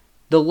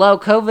 the low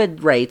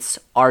COVID rates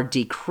are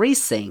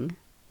decreasing,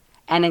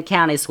 and in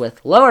counties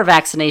with lower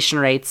vaccination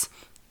rates,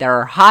 there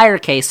are higher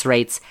case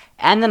rates,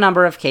 and the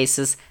number of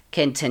cases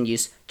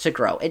continues to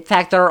grow. In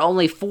fact, there are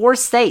only 4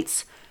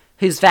 states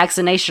whose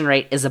vaccination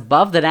rate is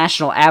above the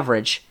national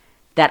average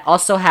that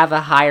also have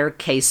a higher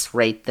case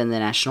rate than the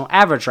national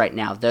average right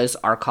now. Those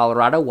are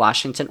Colorado,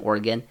 Washington,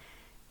 Oregon,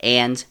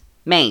 and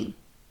Maine.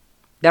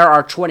 There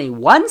are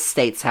 21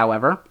 states,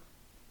 however,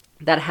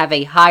 that have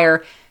a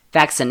higher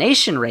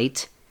vaccination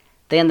rate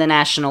than the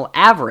national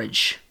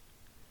average.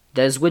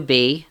 Those would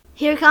be...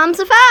 Here comes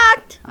a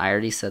fact! I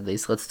already said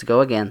these. Let's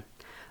go again.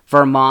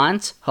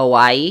 Vermont,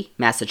 Hawaii,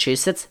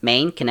 Massachusetts,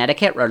 Maine,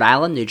 Connecticut, Rhode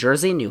Island, New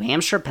Jersey, New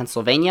Hampshire,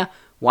 Pennsylvania,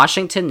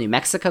 Washington, New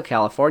Mexico,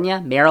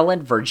 California,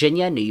 Maryland,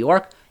 Virginia, New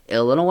York,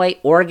 Illinois,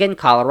 Oregon,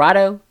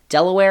 Colorado,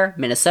 Delaware,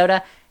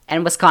 Minnesota,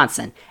 and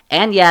Wisconsin.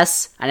 And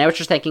yes, I know what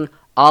you're thinking,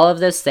 all of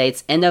those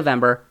states in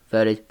November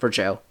voted for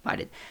Joe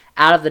Biden.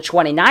 Out of the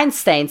 29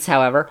 states,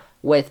 however,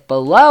 with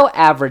below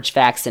average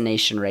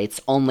vaccination rates,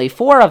 only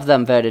 4 of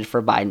them voted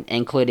for Biden,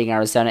 including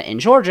Arizona and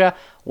Georgia,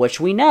 which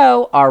we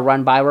know are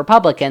run by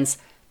Republicans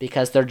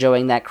because they're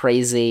doing that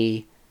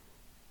crazy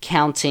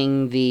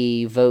counting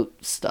the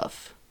vote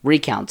stuff.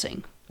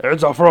 Recounting.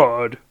 It's a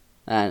fraud.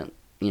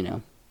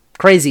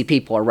 Crazy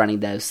people are running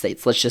those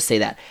states. Let's just say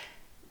that.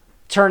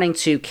 Turning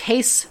to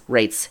case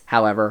rates,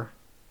 however,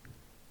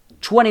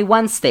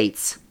 21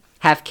 states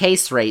have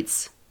case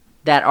rates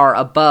that are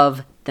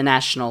above the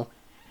national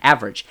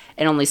average.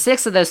 And only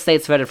 6 of those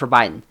states voted for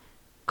Biden.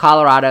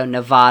 Colorado,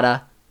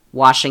 Nevada,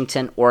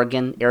 Washington,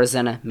 Oregon,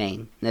 Arizona,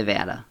 Maine.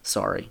 Nevada.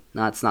 Sorry.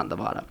 No, it's not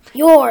Nevada.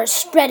 You're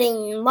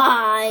spreading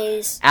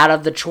lies. Out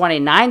of the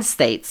 29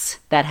 states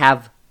that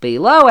have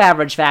below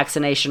average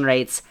vaccination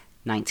rates,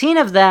 19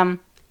 of them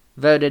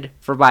voted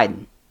for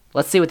Biden.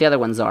 Let's see what the other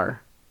ones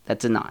are that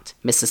did not.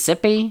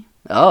 Mississippi.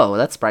 Oh,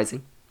 that's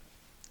surprising.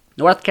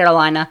 North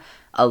Carolina,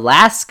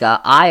 Alaska,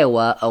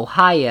 Iowa,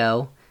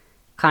 Ohio,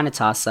 kind of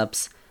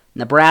toss-ups.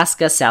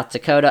 Nebraska, South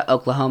Dakota,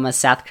 Oklahoma,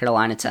 South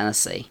Carolina,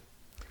 Tennessee.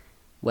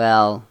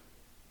 Well,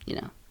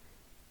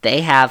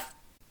 they have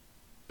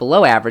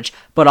below average,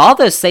 but all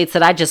those states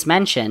that I just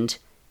mentioned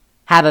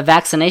have a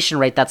vaccination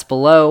rate that's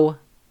below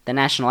the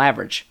national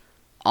average.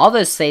 All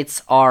those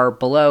states are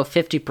below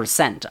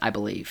 50%, I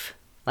believe.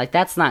 Like,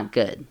 that's not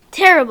good.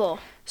 Terrible.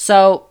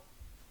 So,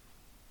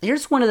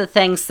 here's one of the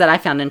things that I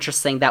found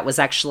interesting that was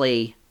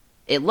actually,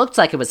 it looked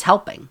like it was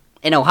helping.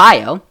 In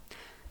Ohio,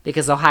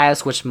 because Ohio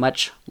switched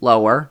much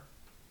lower,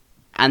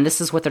 and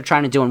this is what they're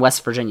trying to do in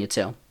West Virginia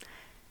too,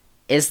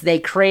 is they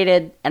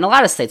created, and a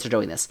lot of states are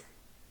doing this,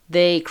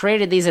 they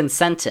created these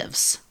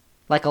incentives,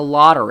 like a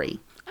lottery.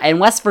 In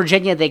West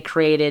Virginia,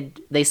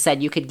 they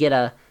said you could get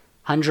a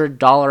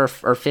 $100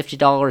 or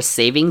 $50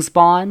 savings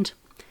bond.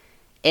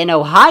 In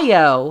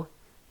Ohio,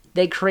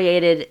 they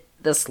created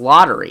this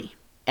lottery,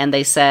 and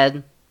they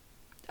said,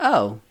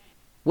 oh,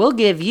 we'll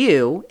give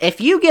you,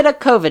 if you get a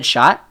COVID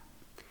shot,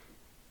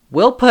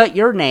 we'll put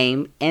your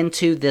name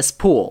into this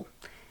pool.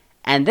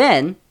 And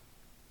then,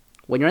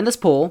 when you're in this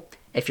pool,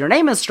 if your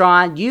name is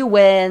drawn, you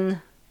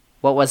win,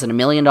 what was it, $1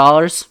 million?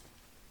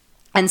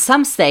 And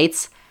some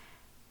states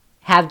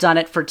have done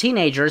it for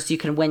teenagers. You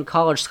can win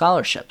college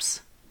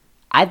scholarships.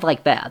 I'd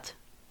like that.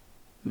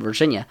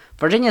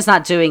 Virginia's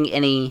not doing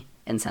any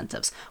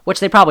incentives, which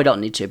they probably don't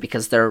need to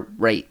because their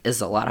rate is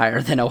a lot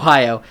higher than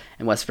Ohio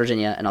and West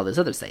Virginia and all those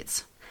other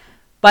states.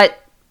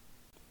 But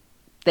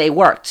they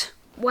worked.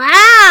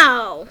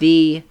 Wow.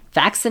 The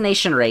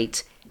vaccination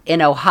rate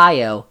in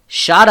Ohio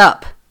shot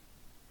up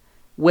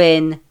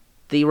when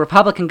the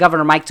Republican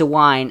governor Mike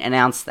DeWine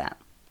announced that.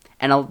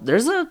 And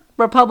there's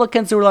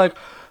Republicans who were like,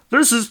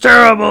 this is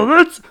terrible,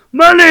 that's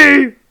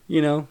money!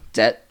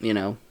 Debt,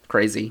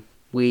 crazy.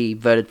 We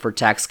voted for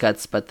tax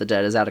cuts, but the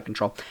debt is out of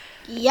control.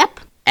 Yep.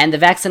 And the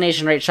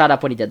vaccination rate shot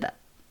up when he did that.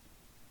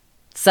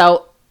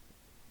 So,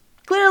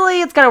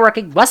 clearly it's kind of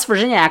working. West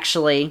Virginia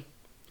actually,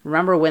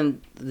 remember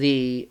when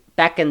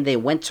back in the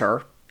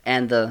winter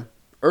and the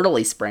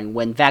early spring,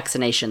 when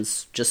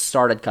vaccinations just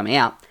started coming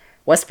out,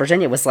 West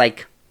Virginia was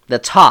like the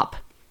top.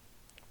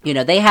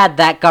 They had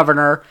that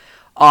governor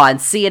on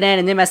CNN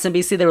and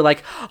MSNBC. They were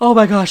like, oh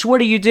my gosh, what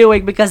are you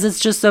doing? Because it's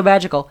just so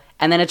magical.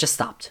 And then it just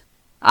stopped.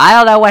 I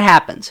don't know what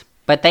happened,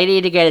 but they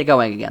need to get it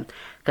going again.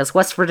 Because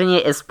West Virginia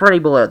is pretty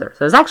below there. So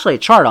there's actually a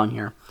chart on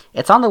here.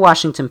 It's on the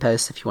Washington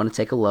Post if you want to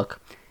take a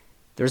look.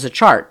 There's a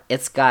chart.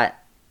 It's like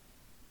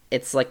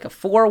a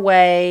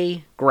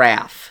 4-way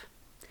graph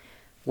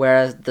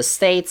where the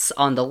states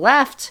on the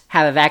left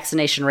have a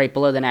vaccination rate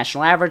below the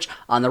national average.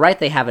 On the right,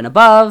 they have an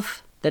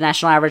above the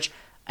national average.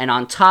 And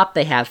on top,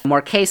 they have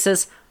more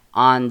cases.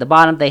 On the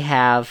bottom, they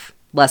have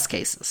less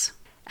cases.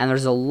 And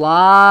there's a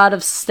lot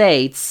of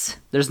states.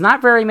 There's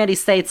not very many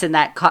states in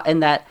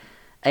that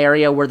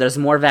area where there's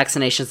more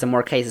vaccinations than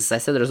more cases. I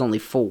said there's only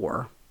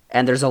 4.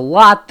 And there's a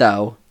lot,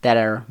 though, that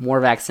are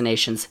more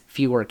vaccinations,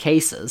 fewer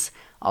cases.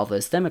 All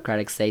those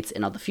Democratic states,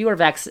 and on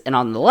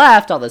the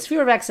left, all those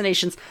fewer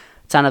vaccinations,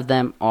 a ton of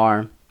them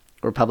are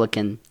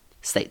Republican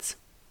states.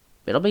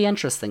 It'll be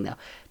interesting, though,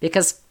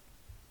 because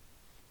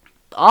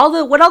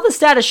what all this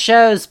data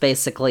shows,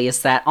 basically,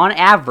 is that, on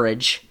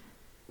average,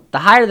 the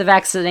higher the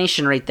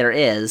vaccination rate there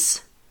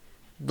is,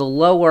 the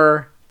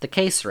lower the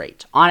case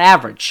rate. On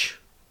average.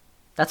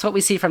 That's what we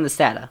see from this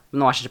data, from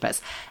the Washington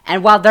Post.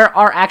 And while there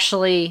are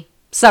actually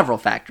several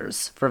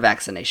factors for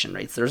vaccination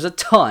rates, there's a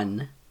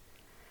ton,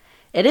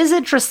 it is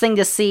interesting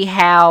to see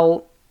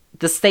how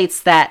the states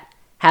that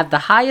have the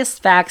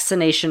highest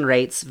vaccination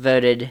rates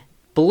voted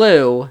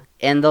blue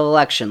in the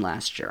election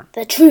last year.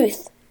 The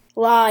truth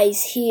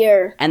lies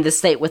here. And the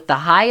state with the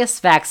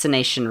highest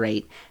vaccination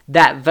rate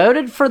that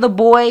voted for the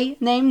boy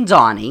named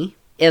Donnie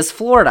is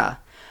Florida,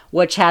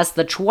 which has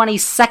the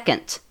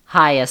 22nd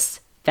highest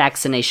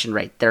vaccination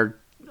rate. They're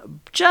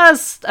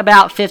just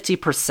about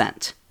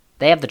 50%.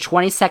 They have the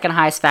 22nd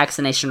highest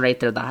vaccination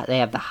rate. They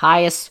have the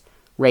highest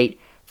rate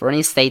for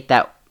any state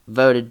that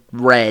voted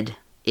red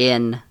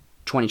in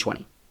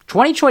 2020.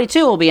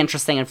 2022 will be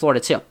interesting in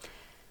Florida too,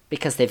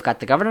 because they've got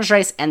the governor's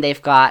race and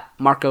they've got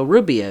Marco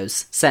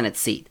Rubio's Senate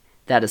seat.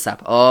 That is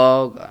up.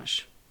 Oh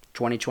gosh.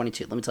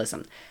 2022. Let me tell you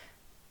something.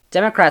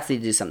 Democrats need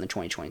to do something in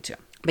 2022.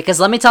 Because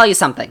let me tell you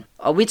something.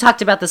 We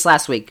talked about this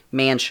last week.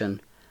 Manchin.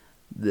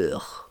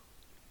 Ugh.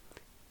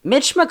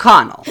 Mitch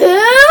McConnell,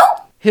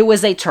 who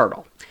is a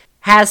turtle,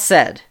 has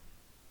said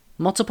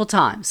multiple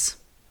times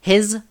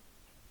his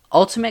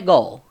ultimate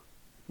goal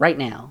right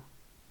now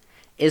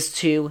is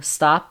to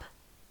stop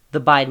the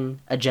Biden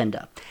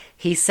agenda.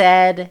 He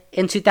said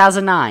in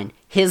 2009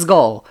 his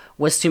goal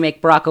was to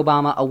make Barack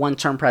Obama a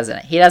one-term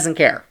president. He doesn't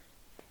care.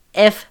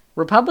 If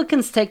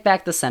Republicans take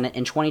back the Senate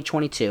in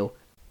 2022,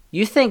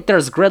 you think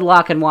there's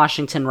gridlock in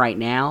Washington right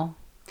now?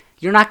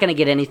 You're not going to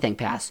get anything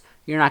passed.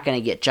 You're not going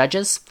to get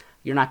judges.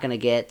 You're not going to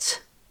get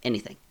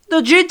anything.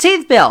 The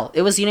Juneteenth bill,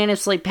 it was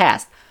unanimously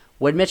passed.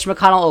 Would Mitch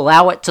McConnell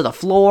allow it to the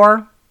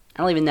floor?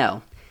 I don't even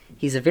know.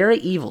 He's a very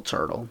evil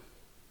turtle.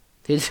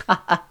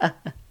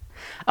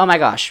 Oh my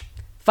gosh.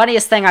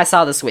 Funniest thing I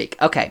saw this week.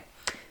 Okay.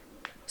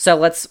 So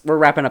we're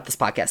wrapping up this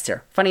podcast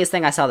here. Funniest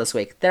thing I saw this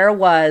week. There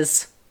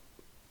was,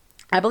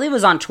 I believe it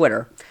was on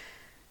Twitter.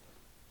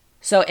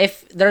 So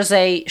if there's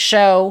a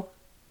show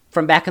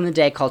from back in the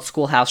day called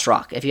Schoolhouse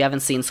Rock. If you haven't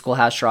seen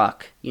Schoolhouse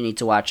Rock, you need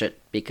to watch it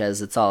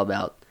because it's all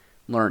about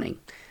learning,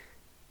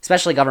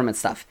 especially government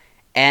stuff.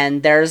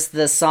 And there's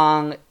the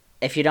song,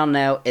 if you don't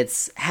know,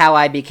 it's How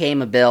I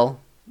Became a Bill,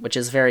 which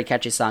is a very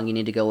catchy song. You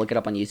need to go look it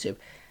up on YouTube.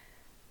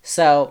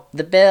 So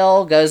the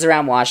bill goes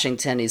around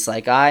Washington. He's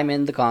like, I'm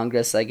in the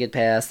Congress, I get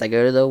passed, I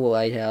go to the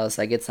White House,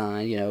 I get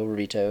signed,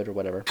 vetoed or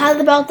whatever. How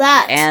about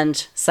that?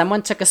 And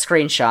someone took a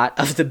screenshot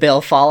of the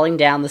bill falling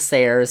down the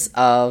stairs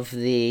of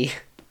the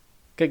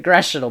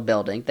Congressional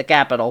building, the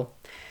Capitol,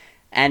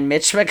 and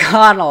Mitch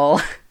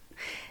McConnell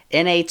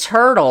in a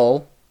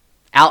turtle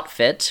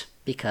outfit,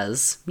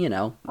 because,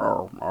 I'm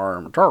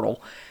a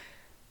turtle,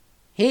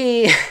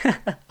 he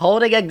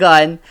holding a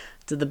gun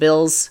to the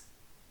bill's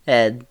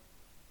head.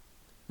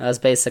 That was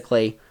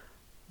basically,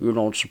 you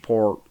don't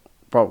support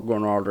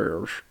gun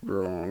ideas,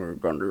 you're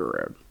gun to your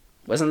head.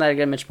 Wasn't that a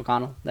good Mitch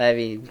McConnell?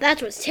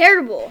 That was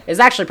terrible.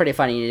 It's actually pretty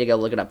funny. You need to go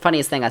look it up.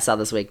 Funniest thing I saw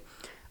this week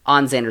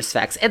on Xander's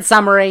Facts. In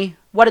summary,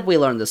 what did we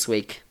learn this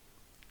week?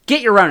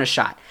 Get your Rona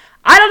shot.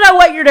 I don't know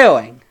what you're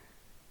doing.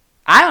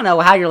 I don't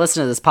know how you're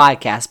listening to this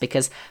podcast,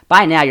 because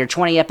by now you're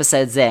 20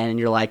 episodes in and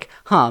you're like,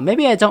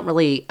 maybe I don't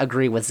really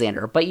agree with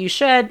Xander. But you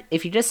should.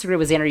 If you disagree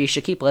with Xander, you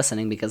should keep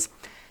listening, because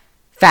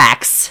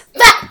facts.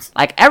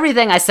 Like,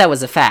 everything I said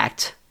was a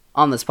fact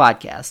on this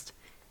podcast.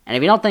 And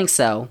if you don't think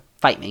so,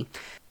 fight me.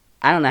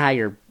 I don't know how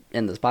you're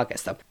in this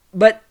podcast, though.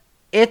 But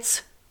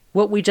it's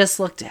what we just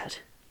looked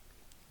at.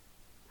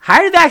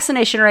 Higher the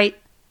vaccination rate,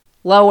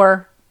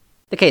 lower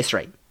the case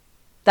rate.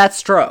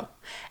 That's true.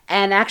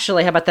 And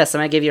actually, how about this? I'm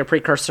going to give you a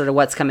precursor to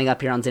what's coming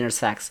up here on Xander's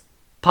Facts.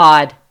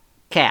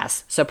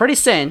 Podcast. So pretty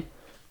soon,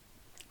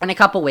 in a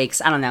couple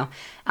weeks, I don't know,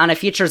 on a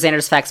future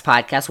Xander's Facts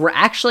podcast, we're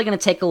actually going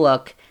to take a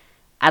look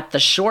at the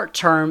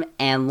short-term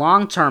and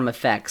long-term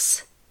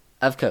effects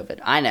of COVID.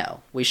 I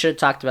know, we should have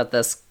talked about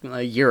this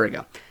a year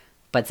ago,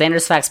 but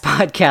Xander's Facts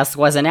podcast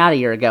wasn't out a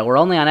year ago. We're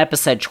only on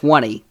episode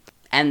 20,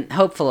 and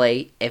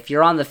hopefully, if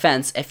you're on the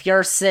fence, if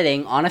you're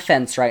sitting on a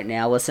fence right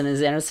now listening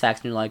to Xander's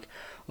Facts, and you're like,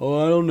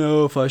 I don't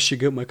know if I should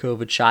get my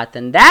COVID shot,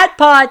 then that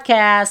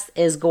podcast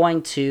is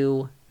going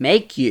to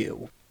make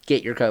you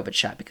get your COVID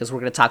shot, because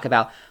we're going to talk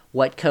about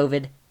what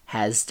COVID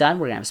has done.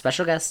 We're going to have a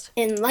special guest.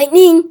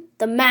 Enlightening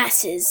the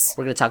masses.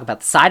 We're going to talk about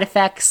the side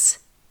effects.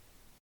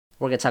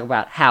 We're going to talk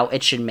about how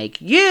it should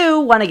make you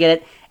want to get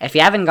it. If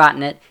you haven't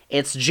gotten it,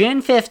 it's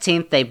June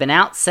 15th. They've been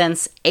out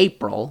since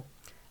April.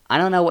 I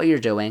don't know what you're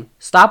doing.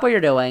 Stop what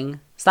you're doing.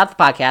 Stop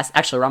the podcast.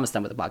 Actually, we're almost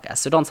done with the podcast,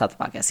 so don't stop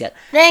the podcast yet.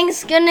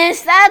 Thanks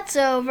goodness that's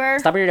over.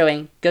 Stop what you're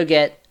doing. Go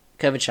get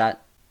COVID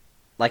shot.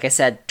 Like I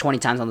said 20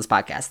 times on this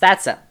podcast.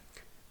 That's it.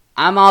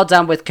 I'm all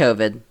done with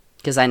COVID,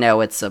 because I know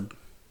it's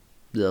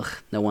no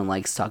one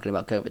likes talking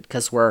about COVID,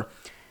 because we're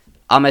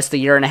almost a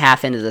year and a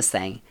half into this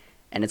thing,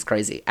 and it's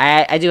crazy.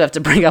 I do have to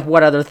bring up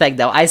one other thing,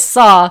 though. I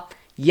saw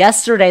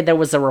yesterday there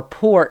was a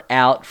report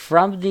out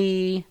from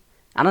I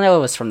don't know if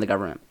it was from the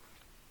government,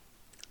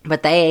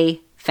 but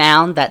they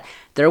found that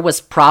there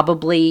was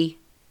probably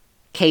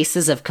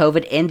cases of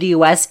COVID in the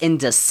U.S. in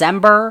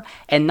December,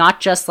 and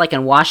not just like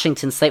in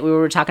Washington State we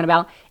were talking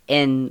about,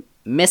 in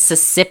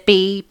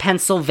Mississippi,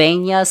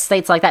 Pennsylvania,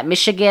 states like that,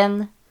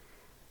 Michigan,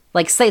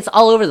 like states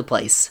all over the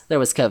place, there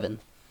was COVID.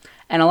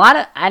 And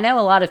I know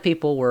a lot of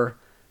people were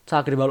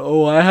talking about,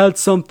 I had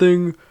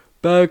something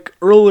back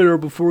earlier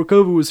before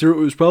COVID was here, it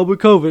was probably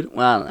COVID.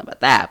 Well, I don't know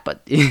about that,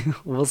 but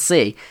we'll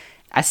see.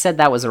 I said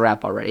that was a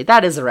wrap already.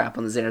 That is a wrap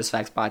on the Xander's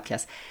Facts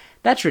podcast.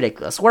 That's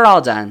ridiculous. We're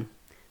all done.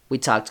 We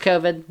talked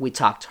COVID. We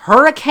talked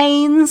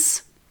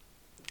hurricanes.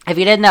 If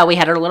you didn't know, we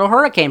had our little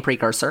hurricane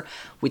precursor.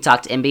 We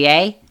talked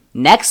NBA.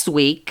 Next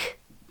week,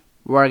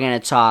 we're going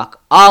to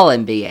talk all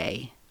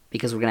NBA,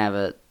 because we're going to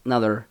have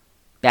another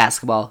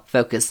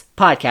basketball-focused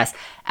podcast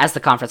as the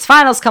conference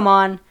finals come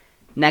on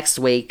next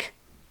week.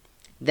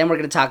 Then we're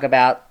going to talk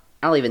about,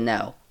 I don't even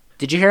know.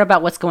 Did you hear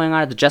about what's going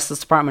on at the Justice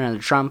Department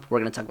under Trump? We're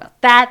going to talk about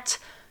that.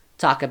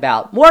 Talk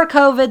about more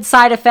COVID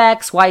side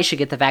effects, why you should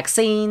get the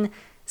vaccine,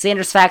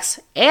 Xander's Facts,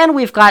 and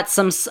we've got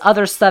some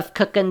other stuff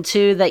cooking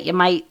too that you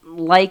might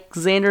like.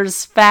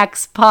 Xander's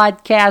Facts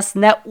Podcast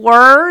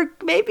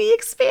Network, maybe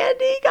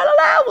expanding, I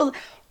don't know.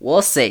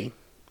 We'll see.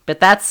 But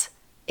that's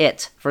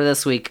it for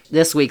this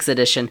week's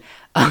edition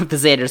of the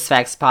Xander's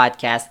Facts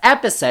Podcast,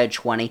 episode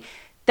 20.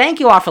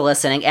 Thank you all for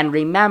listening, and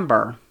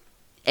remember,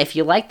 if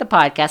you like the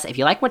podcast, if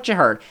you like what you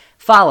heard,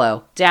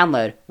 follow,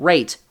 download,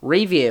 rate,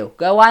 review,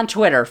 go on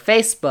Twitter,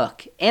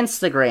 Facebook,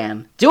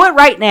 Instagram. Do it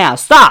right now.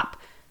 Stop.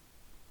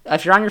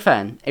 If you're on your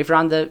phone, if you're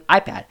on the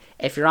iPad,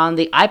 if you're on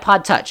the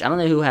iPod Touch, I don't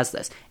know who has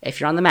this.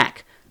 If you're on the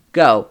Mac,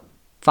 go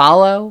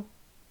follow,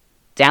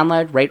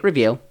 download, rate,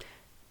 review.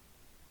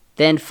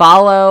 Then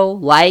follow,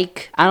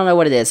 like, I don't know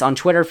what it is, on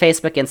Twitter,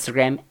 Facebook,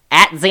 Instagram,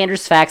 at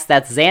Xander's Facts.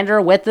 That's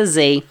Xander with a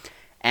Z.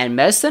 And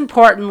most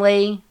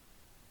importantly,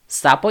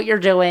 stop what you're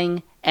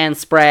doing and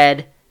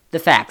spread the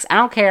facts. I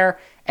don't care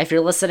if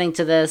you're listening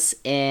to this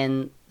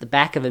in the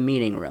back of a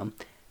meeting room.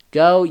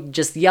 Go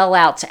just yell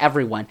out to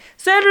everyone,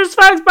 Xander's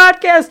Facts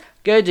Podcast!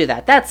 Go do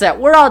that. That's it.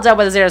 We're all done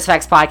with the Xander's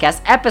Facts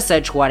Podcast.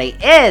 Episode 20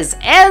 is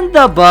in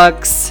the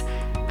books.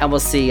 And we'll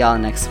see y'all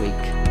next week.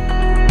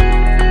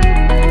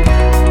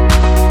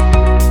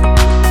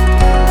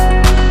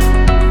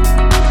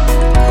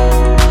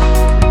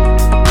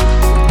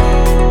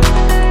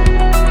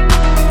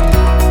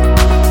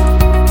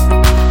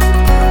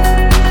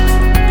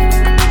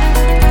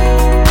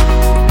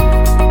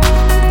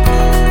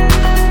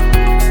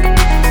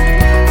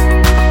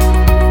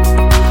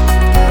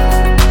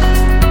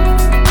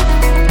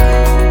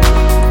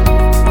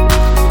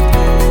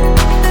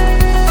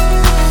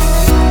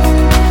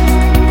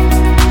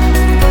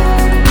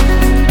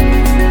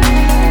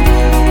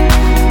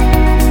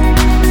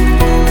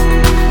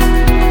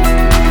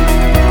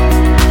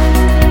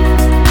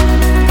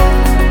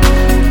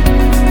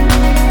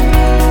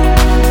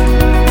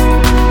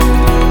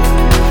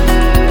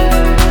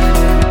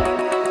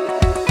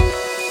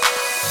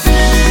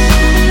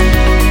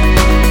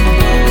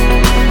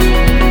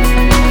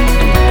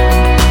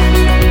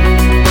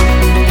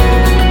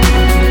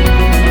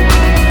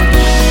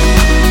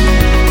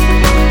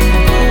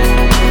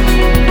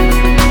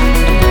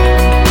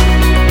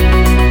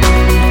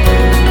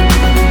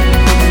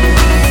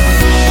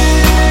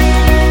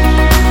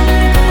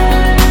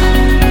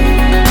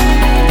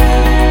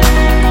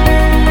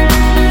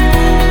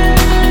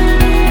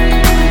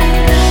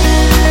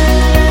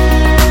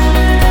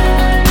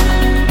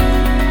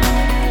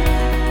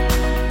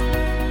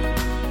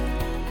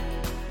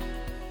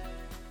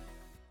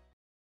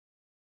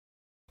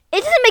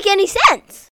 It doesn't make any sense.